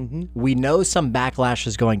on. We know some backlash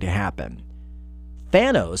is going to happen.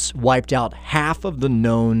 Thanos wiped out half of the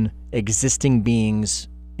known existing beings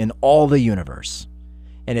in all the universe,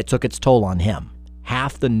 and it took its toll on him.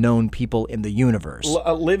 Half the known people in the universe.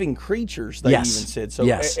 Living creatures, they even said. So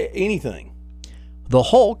anything. The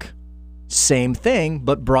Hulk, same thing,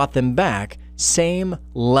 but brought them back. Same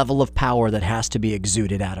level of power that has to be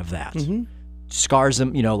exuded out of that. Scars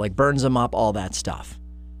them, burns them up, all that stuff.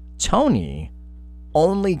 Tony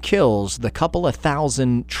only kills the couple of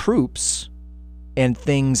thousand troops and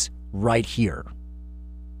things right here.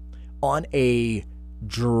 On a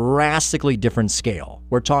drastically different scale.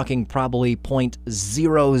 We're talking probably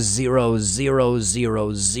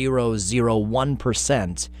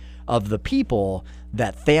 0.0000001% of the people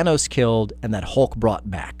that Thanos killed and that Hulk brought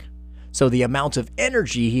back. So the amount of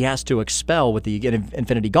energy he has to expel with the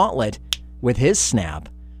Infinity Gauntlet with his snap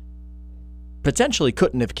potentially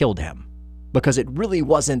couldn't have killed him because it really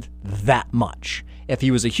wasn't that much. If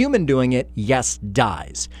he was a human doing it, yes,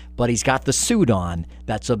 dies. But he's got the suit on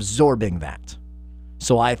that's absorbing that.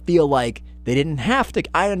 So I feel like they didn't have to.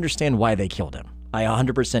 I understand why they killed him. I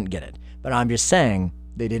 100% get it. But I'm just saying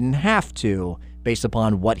they didn't have to based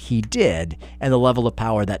upon what he did and the level of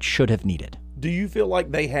power that should have needed. Do you feel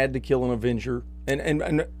like they had to kill an Avenger?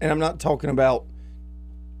 And I'm not talking about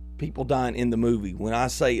people dying in the movie. When I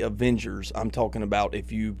say Avengers, I'm talking about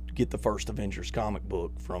if you get the first Avengers comic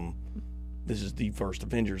book from, this is the first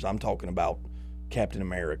Avengers, I'm talking about Captain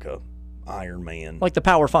America, Iron Man. Like the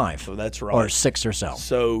Power 5. So that's right. Or 6 or so.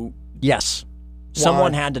 So, yes.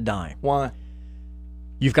 Someone had to die. why?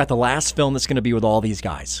 You've got the last film that's going to be with all these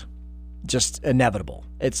guys. Just inevitable.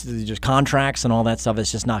 It's just contracts and all that stuff.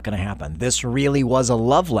 It's just not going to happen. This really was a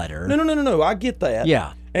love letter. No. I get that.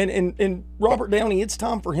 Yeah. And Robert Downey, it's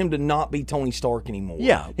time for him to not be Tony Stark anymore.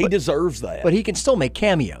 Yeah, he deserves that. But he can still make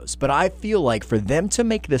cameos. But I feel like for them to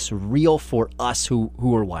make this real for us who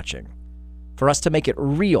are watching, for us to make it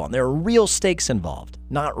real, and there are real stakes involved,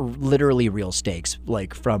 not literally real stakes,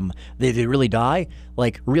 like from they really die,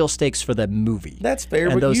 like real stakes for the movie. That's fair,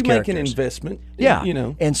 and but those you characters. make an investment. Yeah. You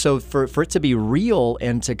know. And so for it to be real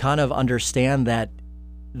and to kind of understand that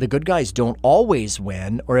the good guys don't always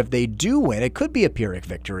win, or if they do win, it could be a Pyrrhic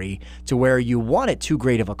victory to where you want it too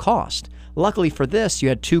great of a cost. Luckily for this, you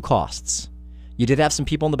had 2 costs. You did have some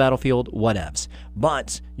people in the battlefield, whatevs.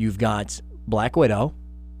 But you've got Black Widow.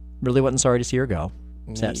 Really wasn't sorry to see her go.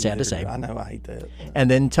 Sad to say. I know, I hate that. And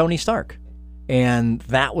then Tony Stark. And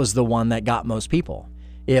that was the one that got most people.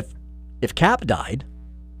 If Cap died,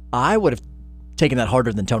 I would have taken that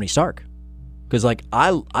harder than Tony Stark. Because, like,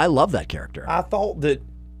 I love that character. I thought that.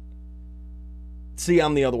 See,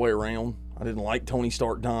 I'm the other way around. I didn't like Tony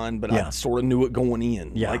Stark dying, but I sort of knew it going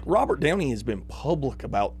in. Yeah. Like, Robert Downey has been public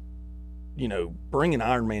about, bringing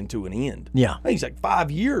Iron Man to an end. Yeah. He's like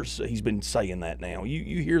 5 years he's been saying that now.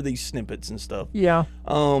 You hear these snippets and stuff. Yeah.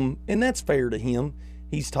 And that's fair to him.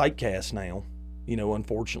 He's typecast now,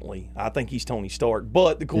 unfortunately. I think he's Tony Stark.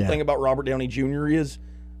 But the cool thing about Robert Downey Jr. is,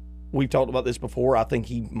 we've talked about this before, I think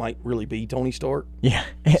he might really be Tony Stark. Yeah.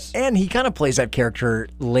 And he kind of plays that character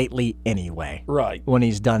lately anyway. Right. When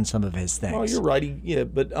he's done some of his things. Well, you're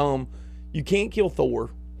right. But you can't kill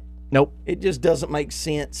Thor. Nope. It just doesn't make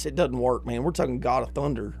sense. It doesn't work, man. We're talking God of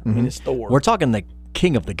Thunder, and it's Thor. We're talking the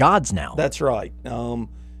king of the gods now. That's right. You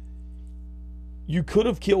could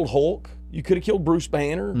have killed Hulk. You could have killed Bruce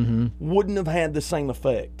Banner. Wouldn't have had the same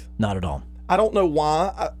effect. Not at all. I don't know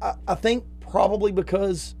why. I think probably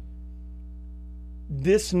because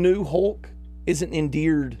this new Hulk isn't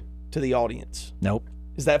endeared to the audience. Nope.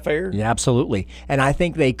 Is that fair? Yeah, absolutely. And I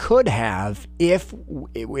think they could have, if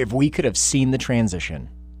we could have seen the transition.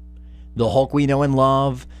 The Hulk we know and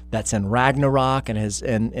love, that's in Ragnarok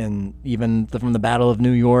and even from the Battle of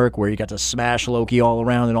New York, where you got to smash Loki all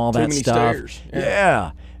around and all Too that many stuff. stairs.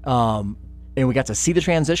 Yeah. And we got to see the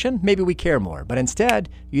transition. Maybe we care more. But instead,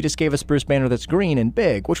 you just gave us Bruce Banner that's green and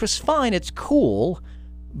big, which was fine. It's cool.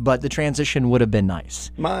 But the transition would have been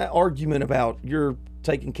nice. My argument about you're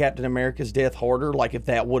taking Captain America's death harder, like if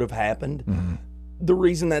that would have happened, the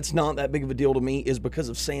reason that's not that big of a deal to me is because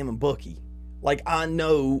of Sam and Bucky. Like, I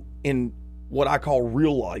know in what I call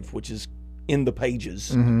real life, which is in the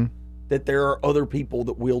pages, that there are other people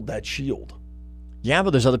that wield that shield. Yeah,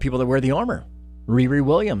 but there's other people that wear the armor. Riri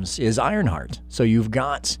Williams is Ironheart. So you've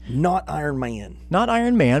got... Not Iron Man. Not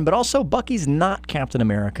Iron Man, but also Bucky's not Captain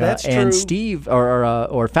America. That's and true. Steve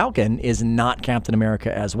or Falcon is not Captain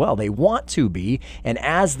America as well. They want to be, and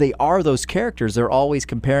as they are those characters, they're always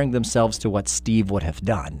comparing themselves to what Steve would have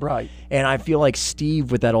done. Right. And I feel like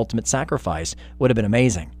Steve with that ultimate sacrifice would have been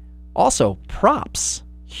amazing. Also, props.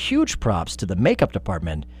 Huge props to the makeup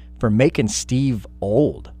department for making Steve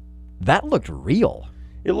old. That looked real.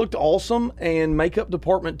 It looked awesome, and makeup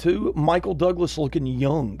department too, Michael Douglas looking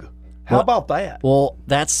young. How about that? Well,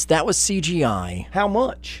 that was CGI. How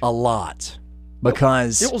much? A lot.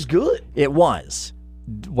 Because It was good. it was.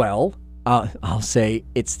 Well, I'll say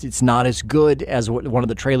it's not as good as one of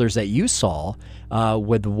the trailers that you saw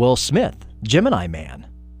with Will Smith, Gemini Man.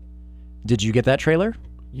 Did you get that trailer?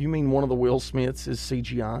 You mean one of the Will Smiths is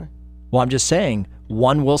CGI? Well, I'm just saying,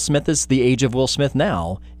 one Will Smith is the age of Will Smith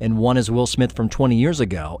now, and one is Will Smith from 20 years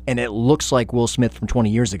ago, and it looks like Will Smith from 20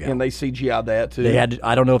 years ago. And they CGI'd that too. They had,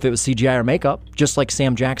 I don't know if it was CGI or makeup, just like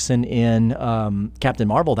Sam Jackson in Captain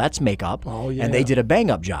Marvel, that's makeup. Oh, yeah. And they did a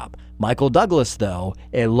bang-up job. Michael Douglas, though,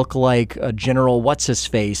 it looked like a General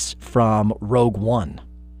What's-His-Face from Rogue One.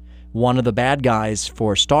 One of the bad guys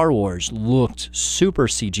for Star Wars looked super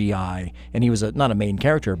CGI, and he was not a main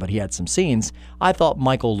character, but he had some scenes. I thought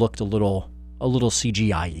Michael looked a little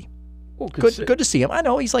CGI-y. Well, Good to see him. I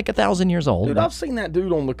know he's like 1,000 years old. Dude, but- I've seen that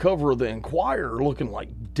dude on the cover of the Enquirer looking like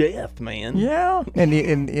death, man. Yeah, and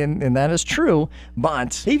that is true,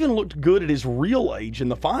 but He even looked good at his real age in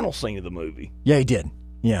the final scene of the movie. yeah, he did.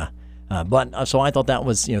 Yeah. So I thought that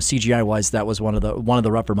was, CGI wise, that was one of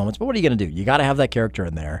the rougher moments. But what are you going to do? You got to have that character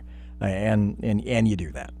in there, and you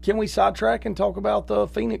do that. Can we sidetrack and talk about the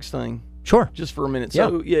Phoenix thing? Sure. Just for a minute. Yeah.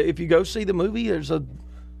 So, if you go see the movie, there's a,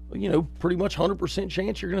 pretty much 100%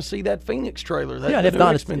 chance you're going to see that Phoenix trailer. Yeah, and if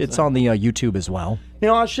not, it's on the YouTube as well.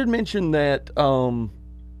 Now, I should mention that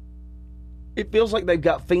it feels like they've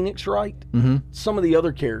got Phoenix right. Mm-hmm. Some of the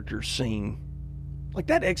other characters seem like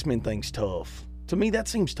that X-Men thing's tough. To me, that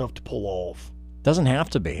seems tough to pull off. Doesn't have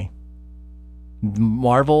to be.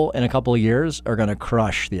 Marvel in a couple of years are going to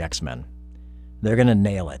crush the X-Men. They're going to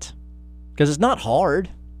nail it. Because it's not hard.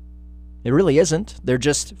 It really isn't. They're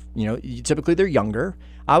just, typically they're younger.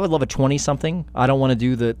 I would love a 20-something. I don't want to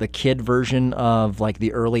do the kid version of like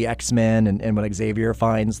the early X-Men and when Xavier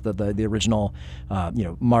finds the original,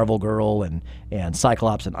 Marvel Girl and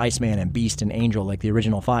Cyclops and Iceman and Beast and Angel, like the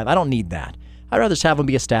original 5. I don't need that. I'd rather just have them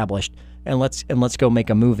be established and let's go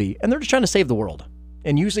make a movie. And they're just trying to save the world.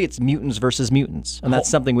 And usually it's mutants versus mutants, and that's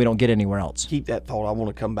something we don't get anywhere else. Keep that thought. I want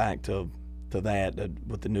to come back to that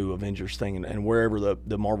with the new Avengers thing and wherever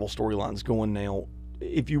the Marvel storyline's going now.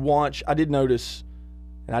 If you watch, I did notice,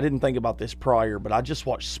 and I didn't think about this prior, but I just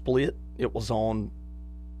watched Split. It was on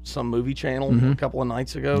some movie channel a couple of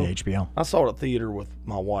nights ago. Yeah, HBO. I saw it at theater with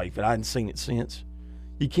my wife, and I hadn't seen it since.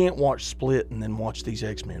 You can't watch Split and then watch these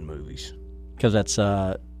X-Men movies. Because that's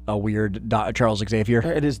a weird Charles Xavier.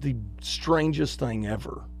 It is the strangest thing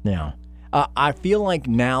ever. Yeah. I feel like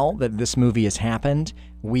now that this movie has happened,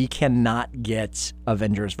 we cannot get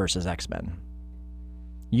Avengers versus X-Men.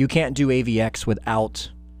 You can't do AVX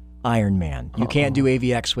without Iron Man. You can't do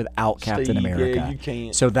AVX without Captain America. Yeah, you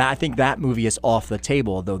can't. So I think that movie is off the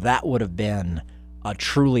table, though that would have been a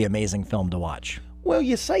truly amazing film to watch. Well,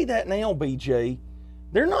 you say that now, BJ.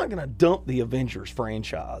 They're not going to dump the Avengers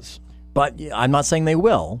franchise. But I'm not saying they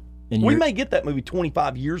will. And we may get that movie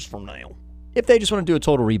 25 years from now. If they just want to do a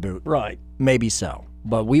total reboot. Right. Maybe so.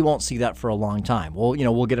 But we won't see that for a long time.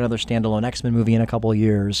 We'll get another standalone X-Men movie in a couple of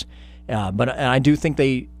years. But I do think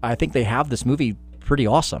they have this movie pretty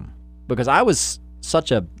awesome. Because I was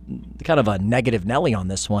such a kind of a negative Nelly on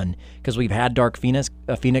this one because we've had Dark Phoenix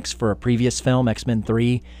for a previous film, X-Men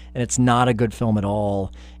 3, and it's not a good film at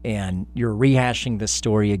all, and you're rehashing this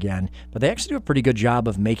story again. But they actually do a pretty good job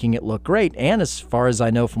of making it look great, and as far as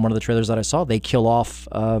I know from one of the trailers that I saw, they kill off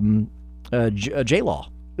J-Law.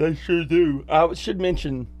 They sure do. I should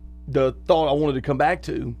mention the thought I wanted to come back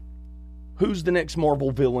to. Who's the next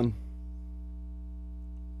Marvel villain?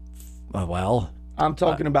 I'm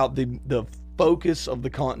talking about the focus of the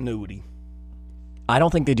continuity. I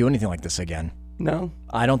don't think they do anything like this again. No?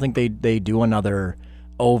 I don't think they do another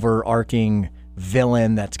overarching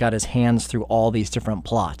villain that's got his hands through all these different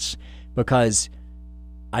plots, because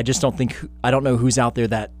I just I don't know who's out there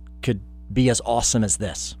that could be as awesome as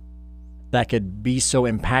this, that could be so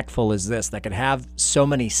impactful as this, that could have so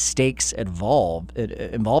many stakes involved in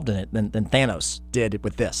it than Thanos did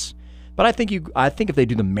with this. But I think if they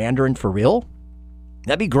do the Mandarin for real,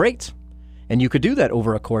 that'd be great. And you could do that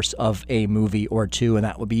over a course of a movie or two, and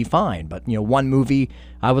that would be fine. But, one movie,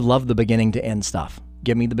 I would love the beginning to end stuff.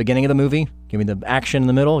 Give me the beginning of the movie, give me the action in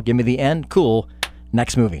the middle, give me the end, cool,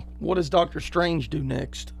 next movie. What does Doctor Strange do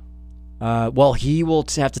next? He will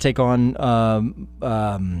have to take on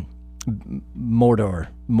Mordor.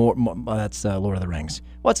 That's Lord of the Rings.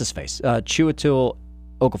 What's his face? Chiwetel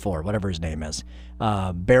Ejiofor, whatever his name is.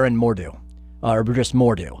 Baron Mordo, or just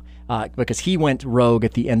Mordo. Because he went rogue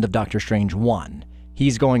at the end of Doctor Strange 1.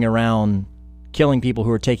 He's going around killing people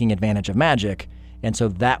who are taking advantage of magic, and so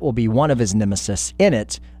that will be one of his nemesis in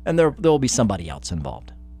it, and there will be somebody else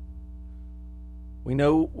involved. We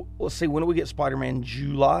know, let's see, when do we get Spider-Man?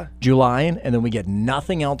 July, and then we get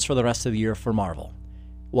nothing else for the rest of the year for Marvel.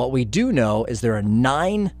 What we do know is there are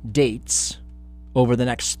 9 dates over the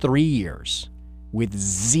next 3 years with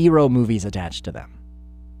 0 movies attached to them.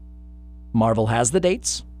 Marvel has the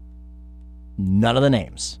dates. None of the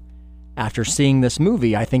names. After seeing this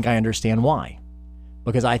movie, I think I understand why.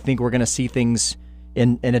 Because I think we're going to see things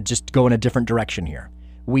just go in a different direction here.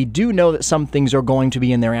 We do know that some things are going to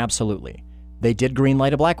be in there, absolutely. They did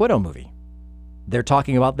greenlight a Black Widow movie. They're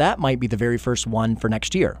talking about that might be the very first one for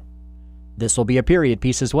next year. This will be a period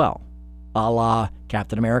piece as well, a la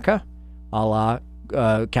Captain America, a la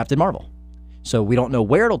Captain Marvel. So we don't know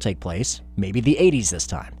where it'll take place, maybe the 80s this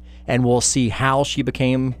time. And we'll see how she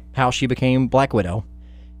became Black Widow,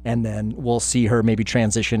 and then we'll see her maybe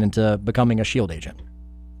transition into becoming a S.H.I.E.L.D. agent.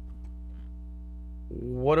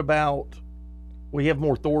 What about, we have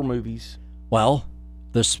more Thor movies. Well,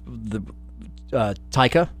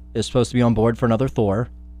 Taika is supposed to be on board for another Thor.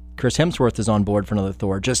 Chris Hemsworth is on board for another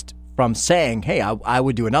Thor. Just from saying, hey, I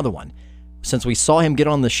would do another one. Since we saw him get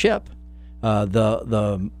on the ship,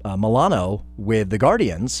 the Milano with the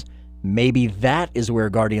Guardians, maybe that is where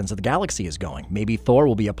Guardians of the Galaxy is going. Maybe Thor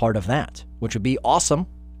will be a part of that, which would be awesome.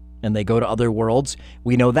 And they go to other worlds.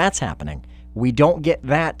 We know that's happening. We don't get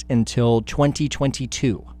that until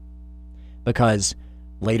 2022 because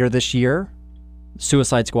later this year,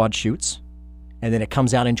 Suicide Squad shoots, and then it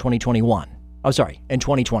comes out in 2021. Oh, sorry, in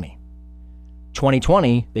 2020.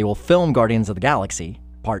 2020, they will film Guardians of the Galaxy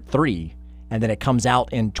Part 3, and then it comes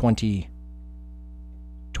out in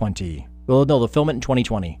 2020. Well, no, they'll film it in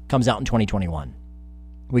 2020. Comes out in 2021.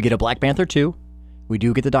 We get a Black Panther 2. We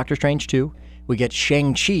do get the Doctor Strange 2. We get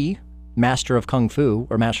Shang-Chi, Master of Kung Fu,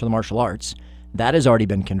 or Master of the Martial Arts. That has already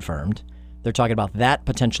been confirmed. They're talking about that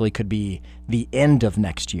potentially could be the end of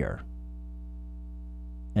next year.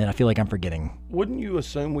 And I feel like I'm forgetting. Wouldn't you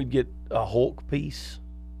assume we'd get a Hulk piece?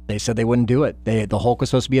 They said they wouldn't do it. The Hulk was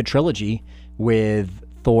supposed to be a trilogy with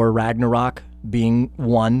Thor Ragnarok being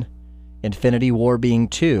 1, Infinity War being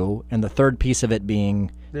 2, and the third piece of it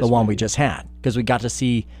being the one we just had. Because we got to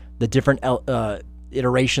see the different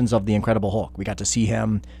iterations of the Incredible Hulk. We got to see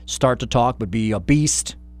him start to talk but be a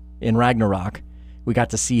beast in Ragnarok. We got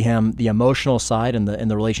to see him, the emotional side and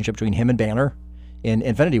the relationship between him and Banner in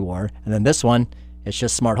Infinity War. And then this one, it's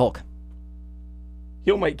just Smart Hulk.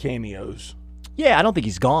 He'll make cameos. Yeah, I don't think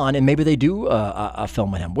he's gone, and maybe they do a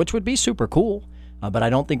film with him, which would be super cool. But I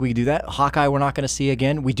don't think we can do that. Hawkeye, we're not going to see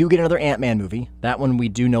again. We do get another Ant-Man movie. That one we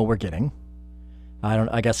do know we're getting. I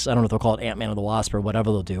don't know if they'll call it Ant-Man or the Wasp or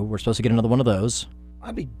whatever they'll do. We're supposed to get another one of those.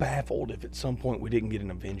 I'd be baffled if at some point we didn't get an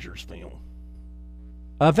Avengers film.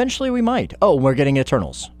 Eventually we might. Oh, we're getting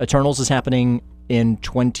Eternals. Eternals is happening in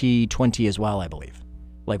 2020 as well, I believe.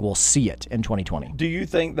 Like, we'll see it in 2020. Do you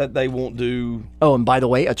think that they won't do... Oh, and by the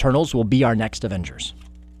way, Eternals will be our next Avengers.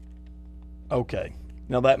 Okay.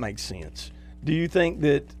 Now that makes sense. Do you think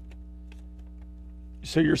that...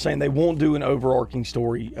 So you're saying they won't do an overarching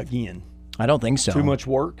story again? I don't think so. Too much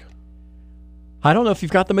work? I don't know if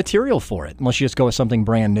you've got the material for it, unless you just go with something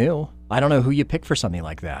brand new. I don't know who you pick for something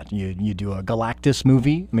like that. You do a Galactus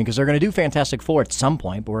movie? I mean, because they're going to do Fantastic Four at some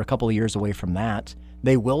point, but we're a couple of years away from that.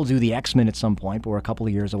 They will do the X-Men at some point, but we're a couple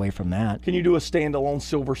of years away from that. Can you do a standalone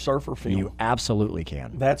Silver Surfer film? You absolutely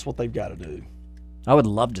can. That's what they've got to do. I would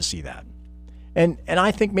love to see that. And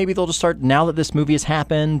I think maybe they'll just start, now that this movie has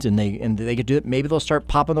happened and they could do it, maybe they'll start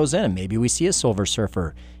popping those in. And maybe we see a Silver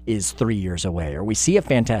Surfer is 3 years away, or we see a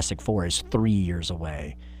Fantastic Four is 3 years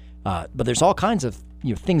away. But there's all kinds of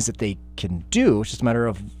things that they can do. It's just a matter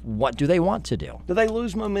of what do they want to do. Do they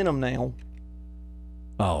lose momentum now?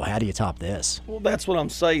 Oh, how do you top this? Well, that's what I'm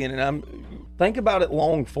saying, and think about it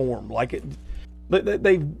long form. Like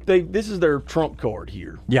this is their trump card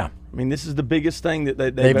here. Yeah, I mean, this is the biggest thing that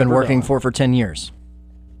they've been ever working done. for 10 years.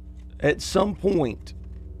 At some point,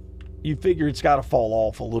 you figure it's got to fall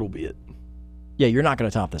off a little bit. Yeah, you're not going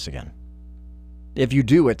to top this again. If you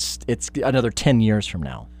do, it's another 10 years from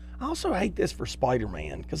now. I also hate this for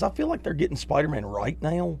Spider-Man because I feel like they're getting Spider-Man right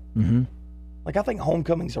now. Mm-hmm. Like, I think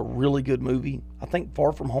Homecoming's a really good movie. I think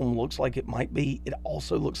Far From Home looks like it might be. It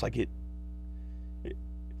also looks like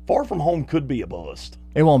Far From Home could be a bust.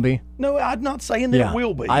 It won't be. No, I'm not saying that it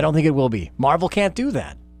will be. I don't think it will be. Marvel can't do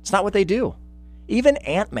that. It's not what they do. Even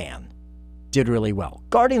Ant-Man did really well.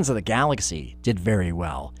 Guardians of the Galaxy did very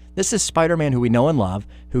well. This is Spider-Man, who we know and love,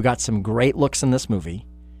 who got some great looks in this movie.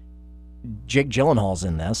 Jake Gyllenhaal's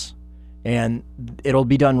in this, and it'll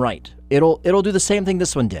be done right. It'll do the same thing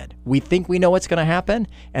this one did. We think we know what's going to happen,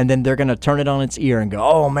 and then they're going to turn it on its ear and go,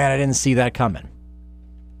 oh man, I didn't see that coming.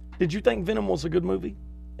 Did you think Venom was a good movie?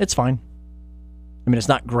 It's fine. I mean, it's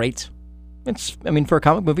not great. For a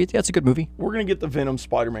comic movie, it's a good movie. We're going to get the Venom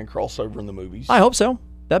Spider-Man crossover in the movies. I hope so.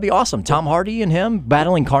 That'd be awesome. Tom Hardy and him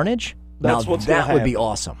battling Carnage. That would be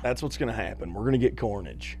awesome. That's what's going to happen. We're going to get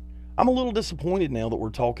Carnage. I'm a little disappointed now that we're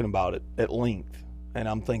talking about it at length, and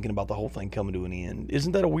I'm thinking about the whole thing coming to an end.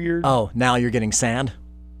 Isn't that a weird? Oh, now you're getting sad?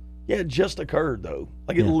 Yeah, it just occurred, though.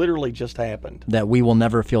 Like, it literally just happened. That we will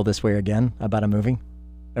never feel this way again about a movie?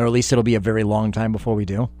 Or at least it'll be a very long time before we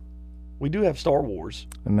do? We do have Star Wars,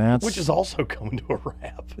 which is also coming to a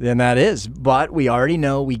wrap. And that is. But we already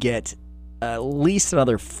know we get at least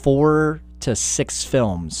another 4 to 6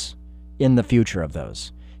 films in the future of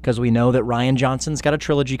those. Because we know that Rian Johnson's got a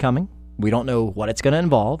trilogy coming. We don't know what it's going to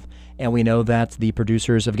involve. And we know that the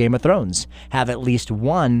producers of Game of Thrones have at least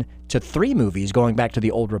 1 to 3 movies going back to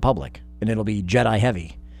the Old Republic. And it'll be Jedi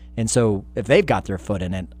heavy. And so if they've got their foot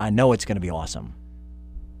in it, I know it's going to be awesome.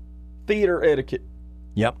 Theater etiquette.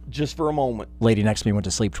 Yep. Just for a moment. Lady next to me went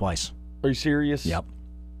to sleep twice. Are you serious? Yep.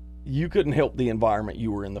 You couldn't help the environment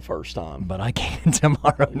you were in the first time. But I can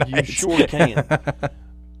tomorrow night. You sure can.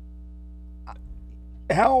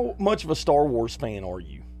 How much of a Star Wars fan are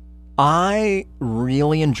you? I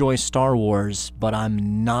really enjoy Star Wars, but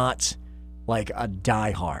I'm not like a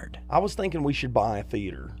diehard. I was thinking we should buy a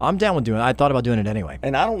theater. I'm down with doing it. I thought about doing it anyway.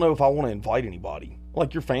 And I don't know if I want to invite anybody.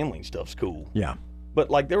 Like, your family and stuff's cool. Yeah. But,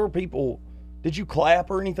 like, there were people... Did you clap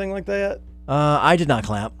or anything like that? I did not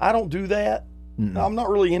clap. I don't do that. I'm not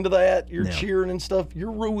really into that. You're No. cheering and stuff.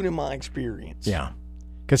 You're ruining my experience. Yeah.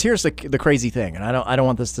 Because here's the crazy thing, and I don't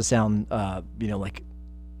want this to sound, like,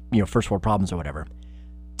 first world problems or whatever.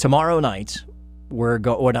 Tomorrow night, what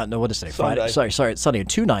is today? Sunday. Friday. Sorry, it's Sunday. In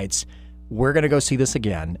 2 nights, we're going to go see this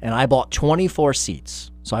again, and I bought 24 seats.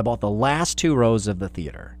 So I bought the last 2 rows of the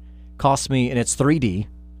theater. Cost me, and it's 3D,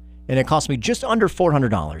 and it cost me just under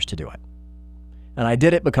 $400 to do it. And I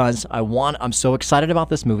did it because I'm so excited about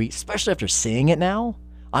this movie, especially after seeing it now.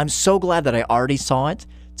 I'm so glad that I already saw it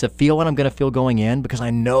to feel what I'm going to feel going in, because I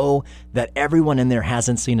know that everyone in there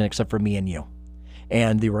hasn't seen it except for me and you.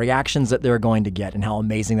 And the reactions that they're going to get and how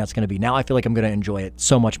amazing that's going to be. Now I feel like I'm going to enjoy it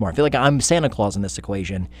so much more. I feel like I'm Santa Claus in this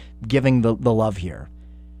equation, giving the love here.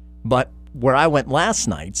 But where I went last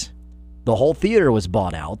night, the whole theater was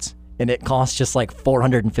bought out, and it cost just like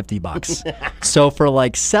 $450. So for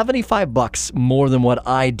like $75 more than what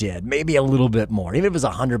I did, maybe a little bit more, even if it was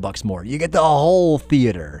 $100 more, you get the whole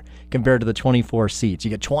theater compared to the 24 seats. You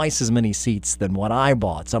get twice as many seats than what I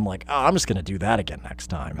bought. So I'm like, I'm just going to do that again next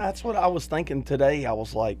time. That's what I was thinking today. I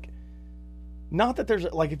was like, not that there's,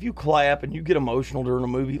 like, if you clap and you get emotional during a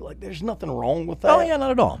movie, like, there's nothing wrong with that. Oh, yeah,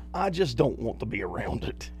 not at all. I just don't want to be around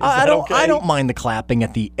it. I don't mind the clapping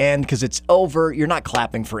at the end because it's over. You're not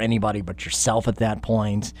clapping for anybody but yourself at that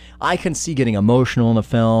point. I can see getting emotional in a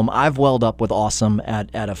film. I've welled up with awesome at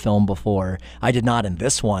a film before. I did not in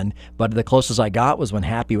this one, but the closest I got was when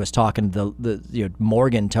Happy was talking to the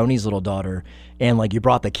Morgan, Tony's little daughter, and like you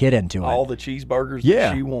brought the kid into it. All the cheeseburgers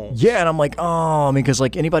that she wants. Yeah, and I'm like, because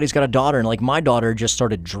like anybody's got a daughter, and like my daughter just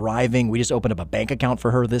started driving. We just opened up a bank account for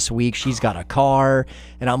her this week. She's got a car,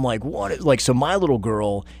 and I'm like, so my little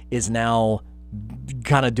girl is now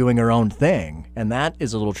kind of doing her own thing, and that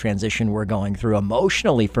is a little transition we're going through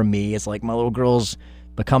emotionally for me. It's like my little girl's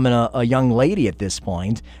becoming a young lady at this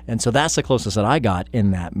point, and so that's the closest that I got in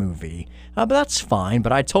that movie. But that's fine.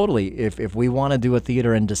 But I totally, if we want to do a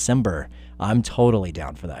theater in December, I'm totally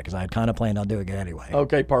down for that because I had kind of planned on doing it anyway.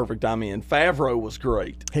 Okay, perfect. I'm in. Favreau was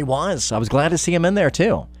great. He was. I was glad to see him in there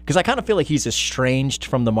too because I kind of feel like he's estranged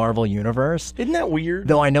from the Marvel universe. Isn't that weird?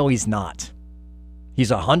 Though I know he's not. He's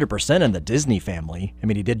 100% in the Disney family. I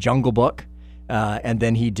mean, he did Jungle Book, and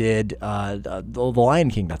then he did the Lion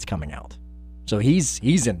King that's coming out. So he's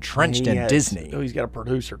entrenched in Disney. He's got a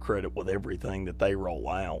producer credit with everything that they roll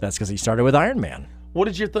out. That's because he started with Iron Man. What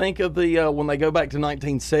did you think of the when they go back to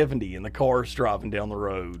 1970 and the car's driving down the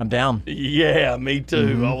road? I'm down. Yeah, me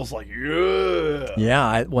too. I was like, yeah.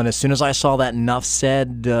 Yeah, as soon as I saw that Nuff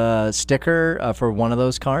Said sticker for one of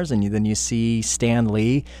those cars, and then you see Stan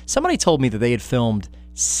Lee, somebody told me that they had filmed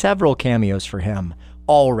several cameos for him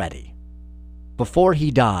already. Before he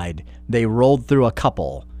died, they rolled through a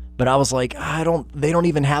couple. But I was like, they don't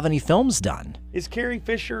even have any films done. Is Carrie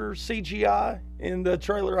Fisher CGI in the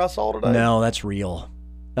trailer I saw today? No, that's real.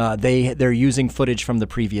 They're using footage from the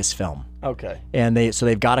previous film. Okay. And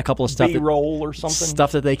they've got a couple of stuff B-roll or something?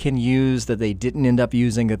 Stuff that they can use that they didn't end up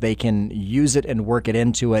using, that they can use it and work it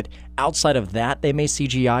into it. Outside of that, they may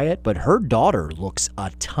CGI it, but her daughter looks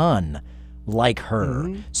a ton like her.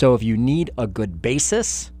 Mm-hmm. So if you need a good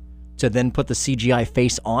basis to then put the CGI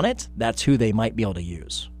face on it, that's who they might be able to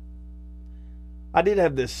use. I did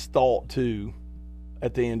have this thought, too,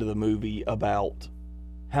 at the end of the movie about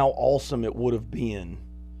how awesome it would have been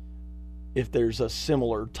if there's a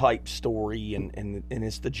similar type story and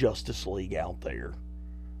it's the Justice League out there.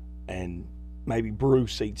 And maybe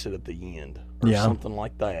Bruce eats it at the end or something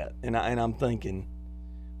like that. And I'm thinking,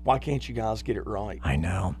 why can't you guys get it right? I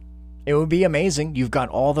know. It would be amazing. You've got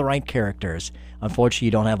all the right characters. Unfortunately,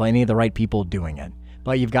 you don't have any of the right people doing it.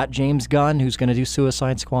 But you've got James Gunn, who's going to do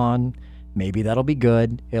Suicide Squad. Maybe that'll be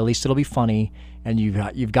good. At least it'll be funny. And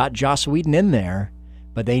you've got Joss Whedon in there,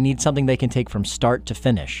 but they need something they can take from start to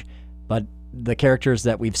finish. But the characters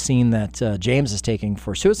that we've seen that James is taking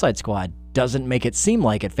for Suicide Squad doesn't make it seem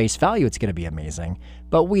like at face value it's going to be amazing.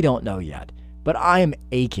 But we don't know yet. But I am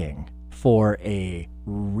aching for a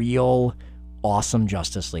real awesome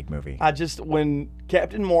Justice League movie. When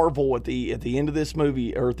Captain Marvel at the end of this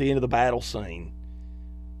movie, or at the end of the battle scene,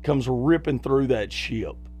 comes ripping through that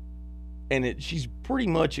ship, and she's pretty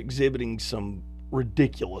much exhibiting some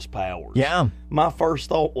ridiculous powers. Yeah. My first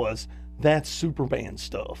thought was, That's Superman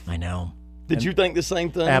stuff. I know. Did you think the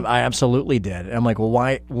same thing? I absolutely did. I'm like,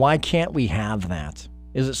 well, why can't we have that?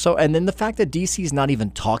 Is it so? And then the fact that DC's not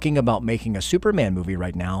even talking about making a Superman movie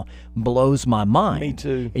right now blows my mind. Me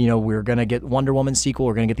too. You know, we're going to get Wonder Woman sequel.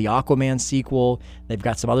 We're going to get the Aquaman sequel. They've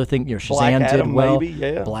got some other things. You know, Shazam Black Adam, did well. maybe,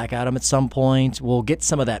 yeah. Black Adam at some point. We'll get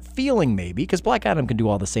some of that feeling maybe because Black Adam can do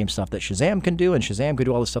all the same stuff that Shazam can do, and Shazam can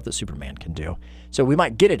do all the stuff that Superman can do. So we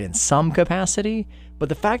might get it in some capacity, but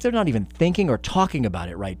the fact they're not even thinking or talking about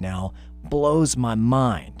it right now blows my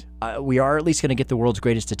mind. We are at least going to get the world's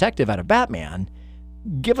greatest detective out of Batman.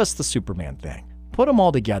 Give us the Superman thing. Put them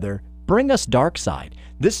all together. Bring us Darkseid.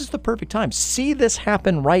 This is the perfect time. See this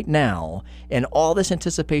happen right now and all this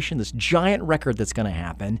anticipation, this giant record that's going to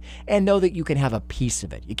happen, and know that you can have a piece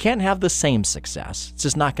of it. You can't have the same success. It's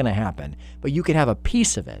just not going to happen. But you can have a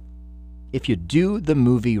piece of it if you do the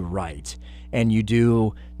movie right and you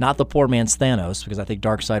do not the poor man's Thanos, because I think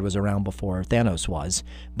Darkseid was around before Thanos was,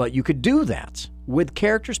 but you could do that with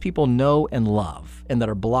characters people know and love and that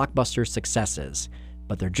are blockbuster successes.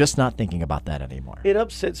 But they're just not thinking about that anymore. It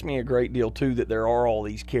upsets me a great deal, too, that there are all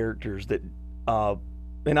these characters that,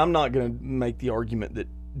 and I'm not going to make the argument that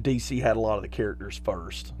DC had a lot of the characters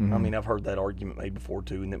first. I mean, I've heard that argument made before,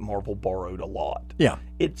 too, and that Marvel borrowed a lot. Yeah.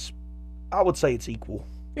 I would say it's equal.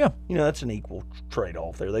 Yeah. You know, that's an equal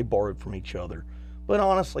trade-off there. They borrowed from each other. But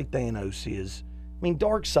honestly, Thanos is,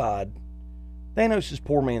 Darkseid, Thanos is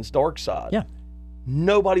poor man's Darkseid. Yeah.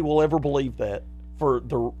 Nobody will ever believe that for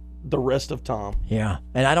the rest of time. Yeah.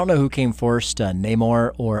 And I don't know who came first,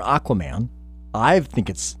 Namor or Aquaman. I think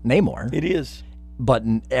it's Namor. It is. But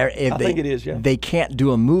I think it is, yeah. They can't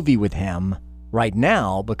do a movie with him right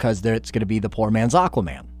now because it's going to be the poor man's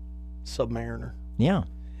Aquaman. Submariner. Yeah.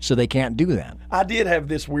 So they can't do that. I did have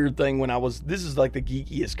this weird thing when this is like the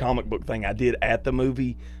geekiest comic book thing I did at the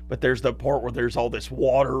movie, but there's the part where there's all this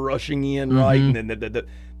water rushing in, right? And then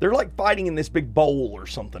they're like fighting in this big bowl or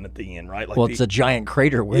something at the end, right? Like it's a giant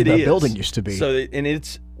crater where the building used to be. So, and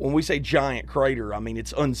it's, when we say giant crater, I mean,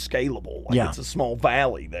 it's unscalable. Like it's a small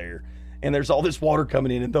valley there. And there's all this water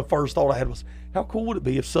coming in, and the first thought I had was, how cool would it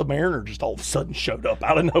be if Submariner just all of a sudden showed up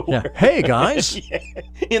out of nowhere? Yeah. Hey, guys.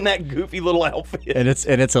 In that goofy little outfit. And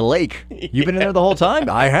it's a lake. You've been in there the whole time?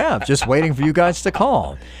 I have, just waiting for you guys to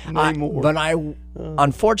call.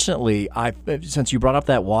 Unfortunately, since you brought up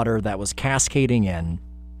that water that was cascading in,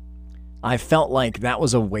 I felt like that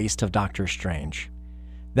was a waste of Doctor Strange.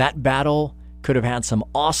 That battle could have had some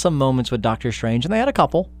awesome moments with Doctor Strange, and they had a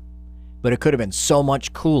couple, but it could have been so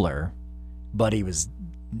much cooler. But he was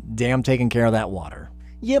damn taking care of that water.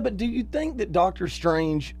 Yeah, but do you think that Doctor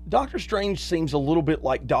Strange seems a little bit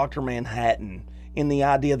like Dr. Manhattan in the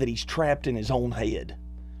idea that he's trapped in his own head?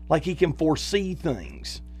 Like he can foresee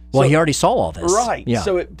things. Well, he already saw all this. Right. Yeah.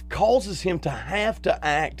 So it causes him to have to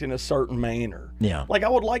act in a certain manner. Yeah. Like I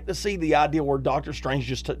would like to see the idea where Doctor Strange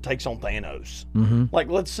just takes on Thanos. Like,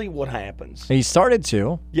 let's see what happens. He started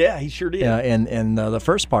to. Yeah, he sure did. In the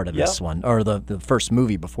first part of this one, or the first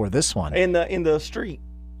movie before this one. In the street,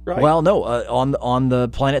 right? Well, no, on the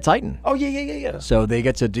planet Titan. Oh, yeah. So they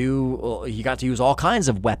get to he got to use all kinds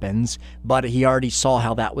of weapons, but he already saw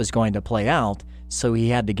how that was going to play out. So he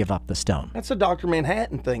had to give up the stone. That's a Dr.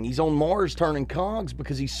 Manhattan thing. He's on Mars turning cogs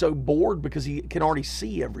because he's so bored because he can already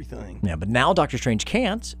see everything. Yeah, but now Doctor Strange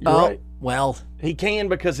can't. You're right. Well, he can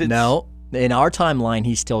because it's... No, in our timeline,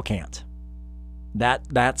 he still can't.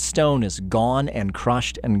 That stone is gone and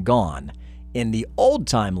crushed and gone. In the old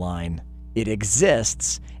timeline, it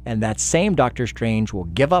exists, and that same Doctor Strange will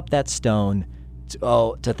give up that stone to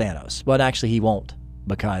Thanos. But actually, he won't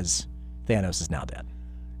because Thanos is now dead.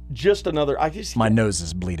 Just another... My nose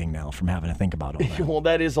is bleeding now from having to think about all that. Well,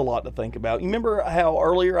 that is a lot to think about. You remember how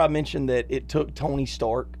earlier I mentioned that it took Tony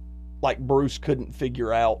Stark, like Bruce couldn't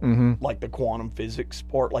figure out like the quantum physics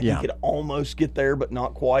part, like he could almost get there but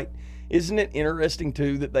not quite. Isn't it interesting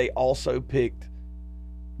too that they also picked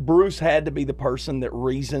Bruce had to be the person that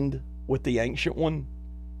reasoned with the Ancient One?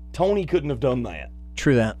 Tony couldn't have done that.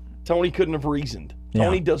 True that. Tony couldn't have reasoned.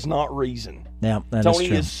 Tony does not reason. Yeah,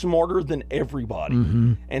 Tony is smarter than everybody.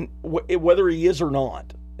 And whether he is or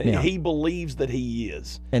not, he believes that he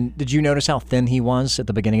is. And did you notice how thin he was at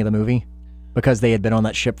the beginning of the movie? Because they had been on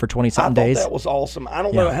that ship for 20-something days? I thought that was awesome. I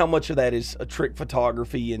don't know how much of that is a trick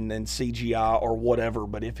photography and CGI or whatever,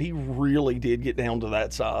 but if he really did get down to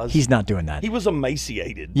that size... He's not doing that. He was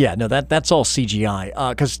emaciated. Yeah, no, that's all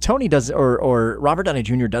CGI. Because Tony does, or Robert Downey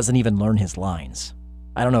Jr. doesn't even learn his lines.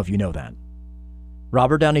 I don't know if you know that.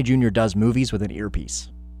 Robert Downey Jr. does movies with an earpiece.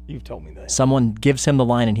 You've told me that. Someone gives him the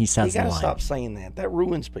line and he says the line. You gotta stop saying that. That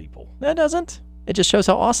ruins people. That doesn't. It just shows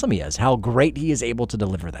how awesome he is, how great he is able to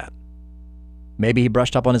deliver that. Maybe he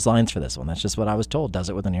brushed up on his lines for this one. That's just what I was told. Does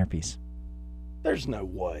it with an earpiece. There's no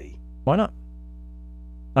way. Why not?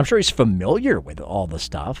 I'm sure he's familiar with all the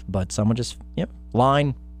stuff, but someone just,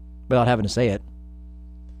 line without having to say it.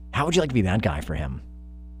 How would you like to be that guy for him?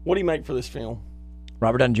 What do you make for this film?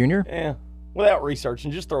 Robert Downey Jr.? Yeah. Without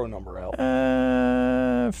researching, just throw a number out.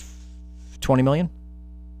 20 million?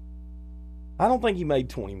 I don't think he made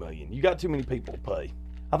 20 million. You got too many people to pay.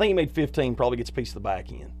 I think he made 15, probably gets a piece of the back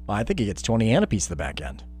end. Well, I think he gets 20 and a piece of the back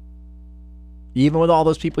end. Even with all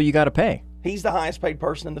those people you got to pay. He's the highest paid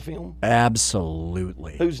person in the film?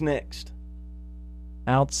 Absolutely. Who's next?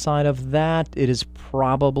 Outside of that, it is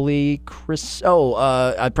probably Chris...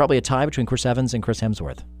 probably a tie between Chris Evans and Chris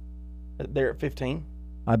Hemsworth. They're at 15?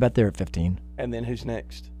 I bet they're at 15. And then who's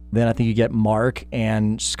next? Then I think you get Mark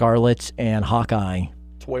and Scarlett and Hawkeye.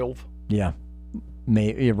 12? Yeah.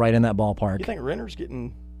 Right in that ballpark. You think Renner's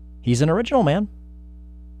getting... He's an original, man.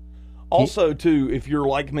 Also, too, if you're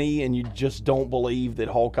like me and you just don't believe that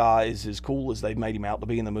Hawkeye is as cool as they've made him out to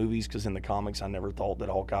be in the movies, because in the comics I never thought that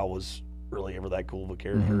Hawkeye was really ever that cool of a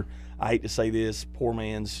character. I hate to say this, poor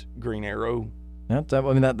man's Green Arrow.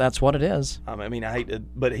 That's what it is. I mean, I hate to...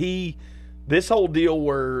 But this whole deal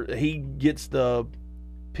where he gets the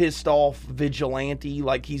pissed off vigilante,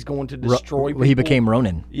 like he's going to destroy people. He became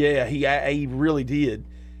Ronin. Yeah, he really did.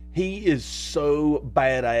 He is so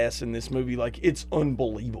badass in this movie, like it's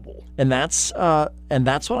unbelievable. And that's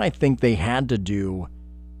what I think they had to do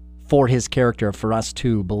for his character for us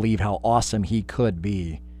to believe how awesome he could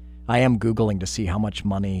be. I am Googling to see how much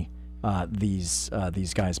money these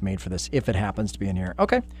guys made for this, if it happens to be in here.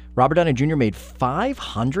 Okay, Robert Downey Jr. made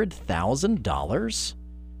 $500,000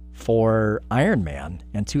 for Iron Man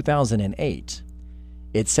in 2008.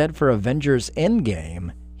 It said for Avengers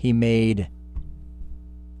Endgame he made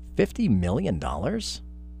 $50 million?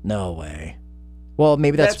 No way. Well,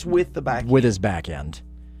 maybe that's with the back end. With his back end.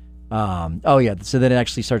 So then it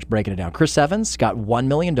actually starts breaking it down. Chris Evans got $1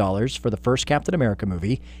 million for the first Captain America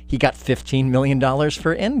movie. He got $15 million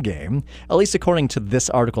for Endgame, at least according to this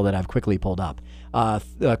article that I've quickly pulled up.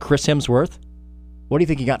 Chris Hemsworth, what do you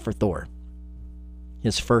think he got for Thor?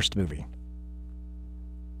 His first movie.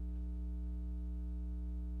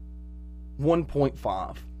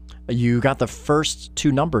 1.5. You got the first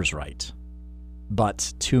two numbers right,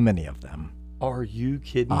 but too many of them. Are you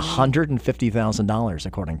kidding me? $150,000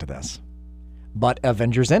 according to this. But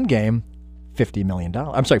Avengers Endgame, $15 million.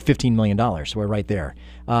 We're right there.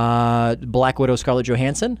 Black Widow Scarlett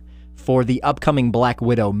Johansson for the upcoming Black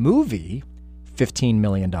Widow movie, $15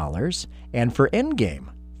 million. And for Endgame,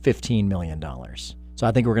 $15 million. So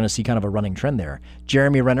I think we're going to see kind of a running trend there.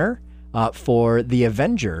 Jeremy Renner for the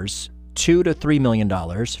Avengers, $2 to $3 million.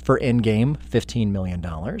 For Endgame, $15 million.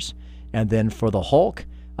 And then for the Hulk,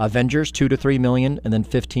 Avengers, $2 to $3 million, and then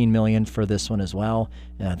 $15 million for this one as well.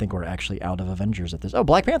 And I think we're actually out of Avengers at this. Oh,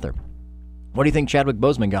 Black Panther. What do you think Chadwick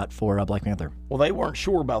Boseman got for Black Panther? Well, they weren't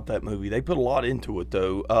sure about that movie. They put a lot into it,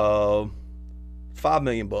 though. $5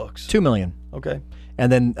 million. $2 million. Okay. And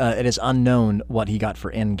then it is unknown what he got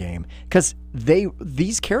for Endgame, because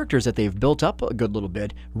these characters that they've built up a good little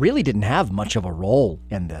bit really didn't have much of a role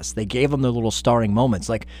in this. They gave them their little starring moments,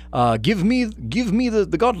 like give me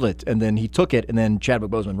the gauntlet, and then he took it, and then Chadwick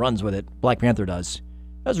Boseman runs with it. Black Panther does.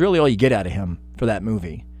 That's really all you get out of him for that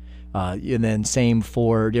movie. And then same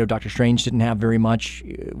for Doctor Strange didn't have very much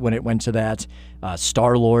when it went to that.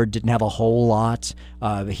 Star-Lord didn't have a whole lot.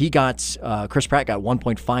 Chris Pratt got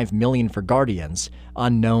 $1.5 million for Guardians,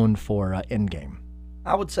 unknown for Endgame.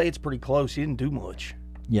 I would say it's pretty close. He didn't do much.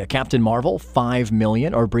 Yeah, Captain Marvel, $5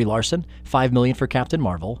 million, or Brie Larson, $5 million for Captain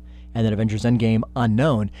Marvel, and then Avengers Endgame,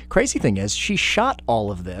 unknown. Crazy thing is, she shot all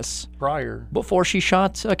of this prior before she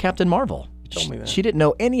shot Captain Marvel. Told me that. She didn't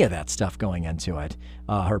know any of that stuff going into it,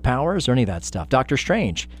 her powers or any of that stuff. Doctor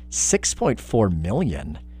Strange, $6.4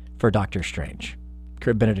 million for Doctor Strange.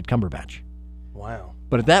 Benedict Cumberbatch. Wow.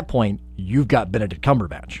 But at that point, you've got Benedict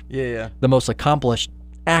Cumberbatch. Yeah. The most accomplished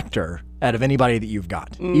actor out of anybody that you've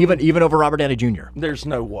got, even over Robert Downey Jr. There's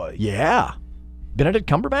no way. Yeah. Benedict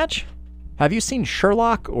Cumberbatch? Have you seen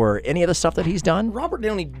Sherlock or any of the stuff that he's done? Robert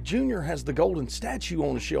Downey Jr. has the golden statue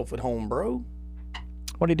on the shelf at home, bro.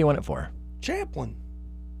 What are you doing it for? Chaplin.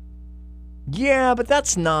 Yeah, but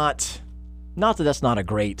that's not that that's not a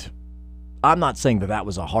great... I'm not saying that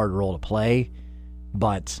was a hard role to play,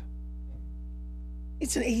 but...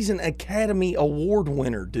 He's an Academy Award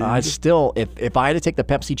winner, dude. Still, if I had to take the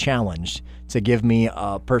Pepsi Challenge to give me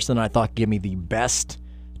a person I thought give me the best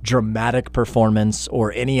dramatic performance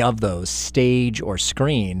or any of those, stage or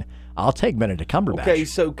screen, I'll take Benedict Cumberbatch. Okay,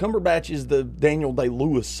 so Cumberbatch is the Daniel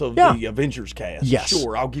Day-Lewis of Yeah. the Avengers cast. Yes.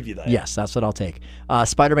 Sure, I'll give you that. Yes, that's what I'll take.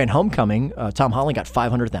 Spider-Man: Homecoming. Tom Holland got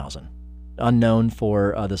 $500,000, unknown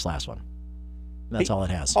for this last one. That's all it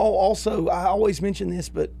has. Oh, also, I always mention this,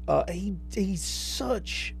 but he's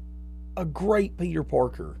such a great Peter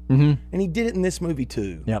Parker, and he did it in this movie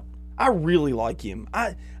too. Yep. I really like him.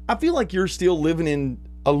 I feel like you're still living in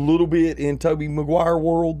a little bit in Tobey Maguire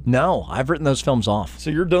world. No, I've written those films off. So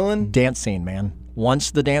you're done? Dance scene, man.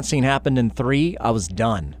 Once the dance scene happened in 3, I was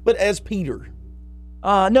done. But as Peter.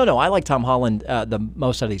 No, I like Tom Holland the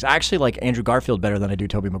most out of these. I actually like Andrew Garfield better than I do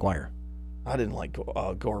Tobey Maguire. I didn't like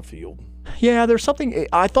Garfield. Yeah, there's something.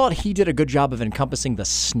 I thought he did a good job of encompassing the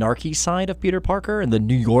snarky side of Peter Parker and the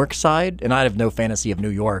New York side. And I have no fantasy of New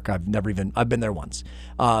York. I've been there once.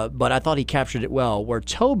 But I thought he captured it well. Where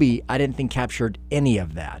Tobey, I didn't think captured any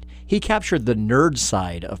of that. He captured the nerd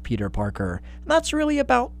side of Peter Parker. And that's really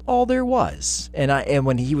about all there was. And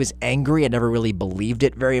when he was angry, I never really believed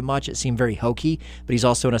it very much. It seemed very hokey. But he's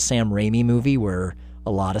also in a Sam Raimi movie where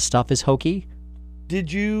a lot of stuff is hokey.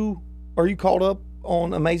 Are you caught up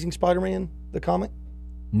on Amazing Spider-Man, the comic?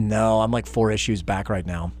 No, I'm like 4 issues back right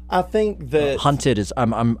now. I think that Hunted is.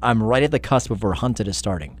 I'm right at the cusp of where Hunted is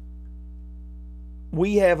starting.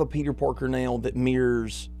 we have a Peter Parker now that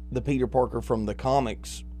mirrors the Peter Parker from the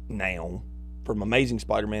comics now, from Amazing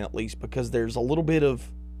Spider-Man at least, because there's a little bit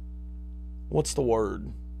of, what's the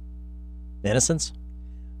word? Innocence?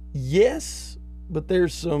 Yes, but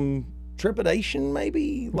there's some trepidation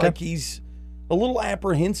maybe. Like he's a little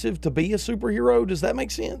apprehensive to be a superhero. Does that make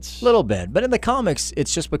sense? A little bit. But in the comics,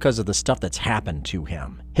 it's just because of the stuff that's happened to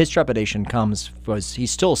him. His trepidation comes because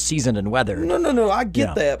he's still seasoned and weathered. No. I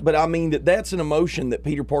get that, but I mean that's an emotion that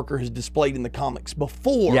Peter Parker has displayed in the comics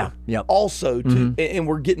before. Yeah, yep. Also, and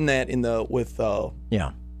we're getting that with Tom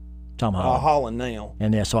Holland. Holland now.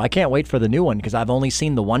 And yeah, so I can't wait for the new one because I've only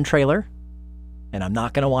seen the one trailer, and I'm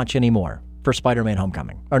not going to watch any more for Spider-Man: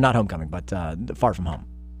 Homecoming, or not Homecoming, but Far From Home,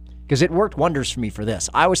 because it worked wonders for me for this.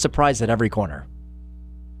 I was surprised at every corner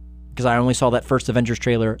because I only saw that first Avengers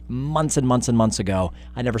trailer months and months and months ago.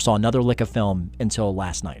 I never saw another lick of film until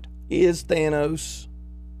last night. Is Thanos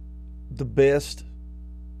the best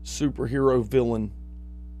superhero villain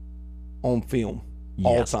on film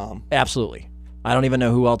all time? Absolutely. I don't even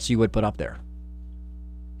know who else you would put up there.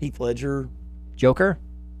 Heath Ledger. Joker?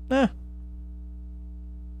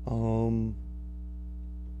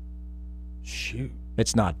 Shoot.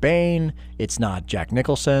 It's not Bane. It's not Jack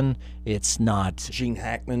Nicholson. It's not Gene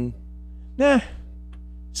Hackman.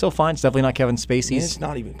 Still fine. It's definitely not Kevin Spacey. It's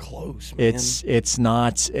not even close, man. It's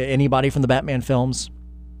not anybody from the Batman films.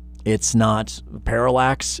 It's not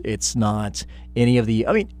Parallax. It's not any of the.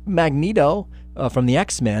 I mean, Magneto from the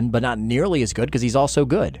X-Men, but not nearly as good because he's also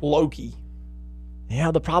good. Loki. Yeah,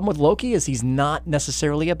 the problem with Loki is he's not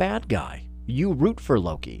necessarily a bad guy. You root for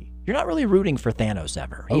Loki. You're not really rooting for Thanos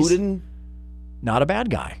ever. He's Odin. not a bad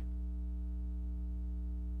guy.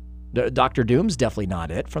 Doctor Doom's definitely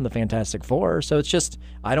not it from the Fantastic Four. So it's just,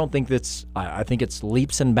 I don't think that's, I think it's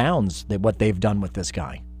leaps and bounds that what they've done with this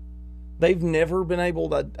guy. They've never been able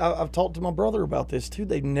to, I've talked to my brother about this too.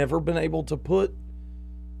 They've never been able to put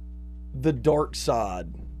the dark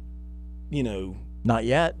side, Not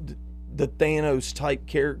yet. the Thanos type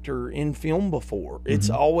character in film before. It's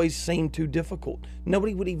always seemed too difficult.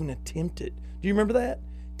 Nobody would even attempt it. Do you remember that?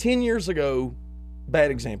 10 years ago, bad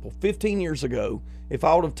example, 15 years ago, if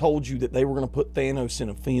I would have told you that they were going to put Thanos in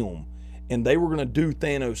a film and they were going to do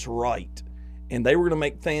Thanos right and they were going to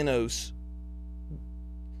make Thanos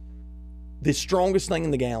the strongest thing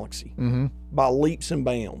in the galaxy by leaps and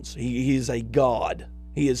bounds. He is a god.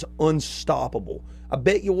 He is unstoppable. I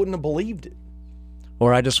bet you wouldn't have believed it.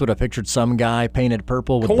 Or I just would have pictured some guy painted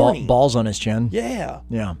purple with Corny. balls on his chin. Yeah.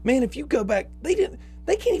 Yeah. Man, if you go back, they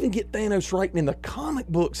can't even get Thanos right in the comic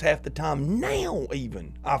books half the time now,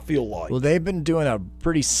 even, I feel like. Well, they've been doing a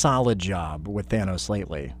pretty solid job with Thanos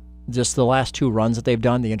lately. Just the last 2 runs that they've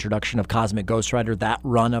done, the introduction of Cosmic Ghost Rider, that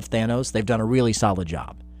run of Thanos, they've done a really solid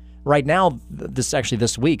job. Right now,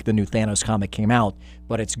 this week, the new Thanos comic came out,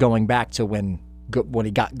 but it's going back to when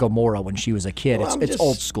he got Gamora when she was a kid. Well, it's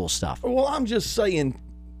old school stuff. Well, I'm just saying,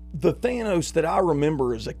 the Thanos that I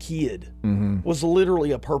remember as a kid was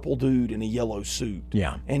literally a purple dude in a yellow suit.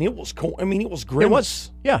 Yeah. And it was, it was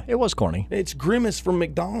Grimace. It was corny. It's Grimace from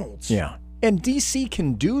McDonald's. Yeah. And DC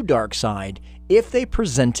can do Darkseid if they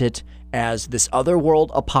present it as this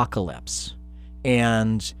otherworld apocalypse.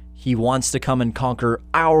 And he wants to come and conquer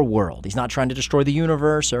our world. He's not trying to destroy the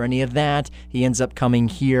universe or any of that. He ends up coming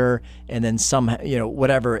here and then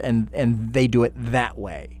whatever, and they do it that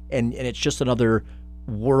way. And it's just another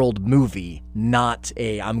world movie, not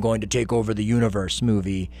a I'm going to take over the universe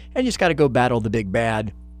movie, and you just got to go battle the big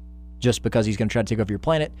bad just because he's going to try to take over your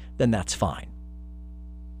planet, then that's fine.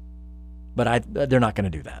 But they're not going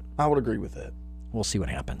to do that. I would agree with that. We'll see what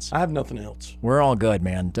happens. I have nothing else. We're all good,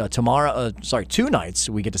 man. Tomorrow, 2 nights,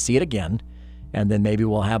 we get to see it again. And then maybe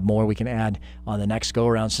we'll have more we can add on the next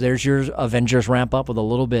go-around. So there's your Avengers wrap-up with a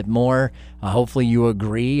little bit more. Hopefully you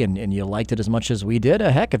agree and you liked it as much as we did.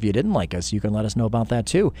 Heck, if you didn't like us, you can let us know about that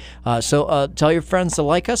too. So tell your friends to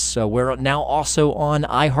like us. We're now also on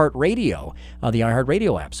iHeartRadio, the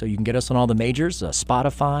iHeartRadio app. So you can get us on all the majors,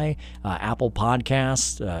 Spotify, Apple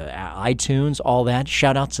Podcasts, iTunes, all that.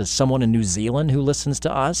 Shout out to someone in New Zealand who listens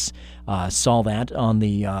to us. Saw that on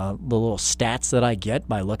the little stats that I get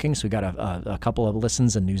by looking. So we got a couple of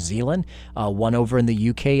listens in New Zealand, one over in the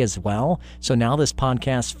UK as well. So now this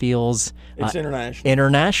podcast feels it's international.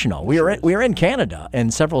 International. We are in Canada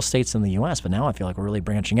and several states in the US, but now I feel like we're really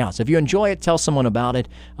branching out. So if you enjoy it, tell someone about it,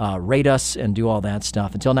 rate us, and do all that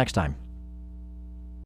stuff. Until next time.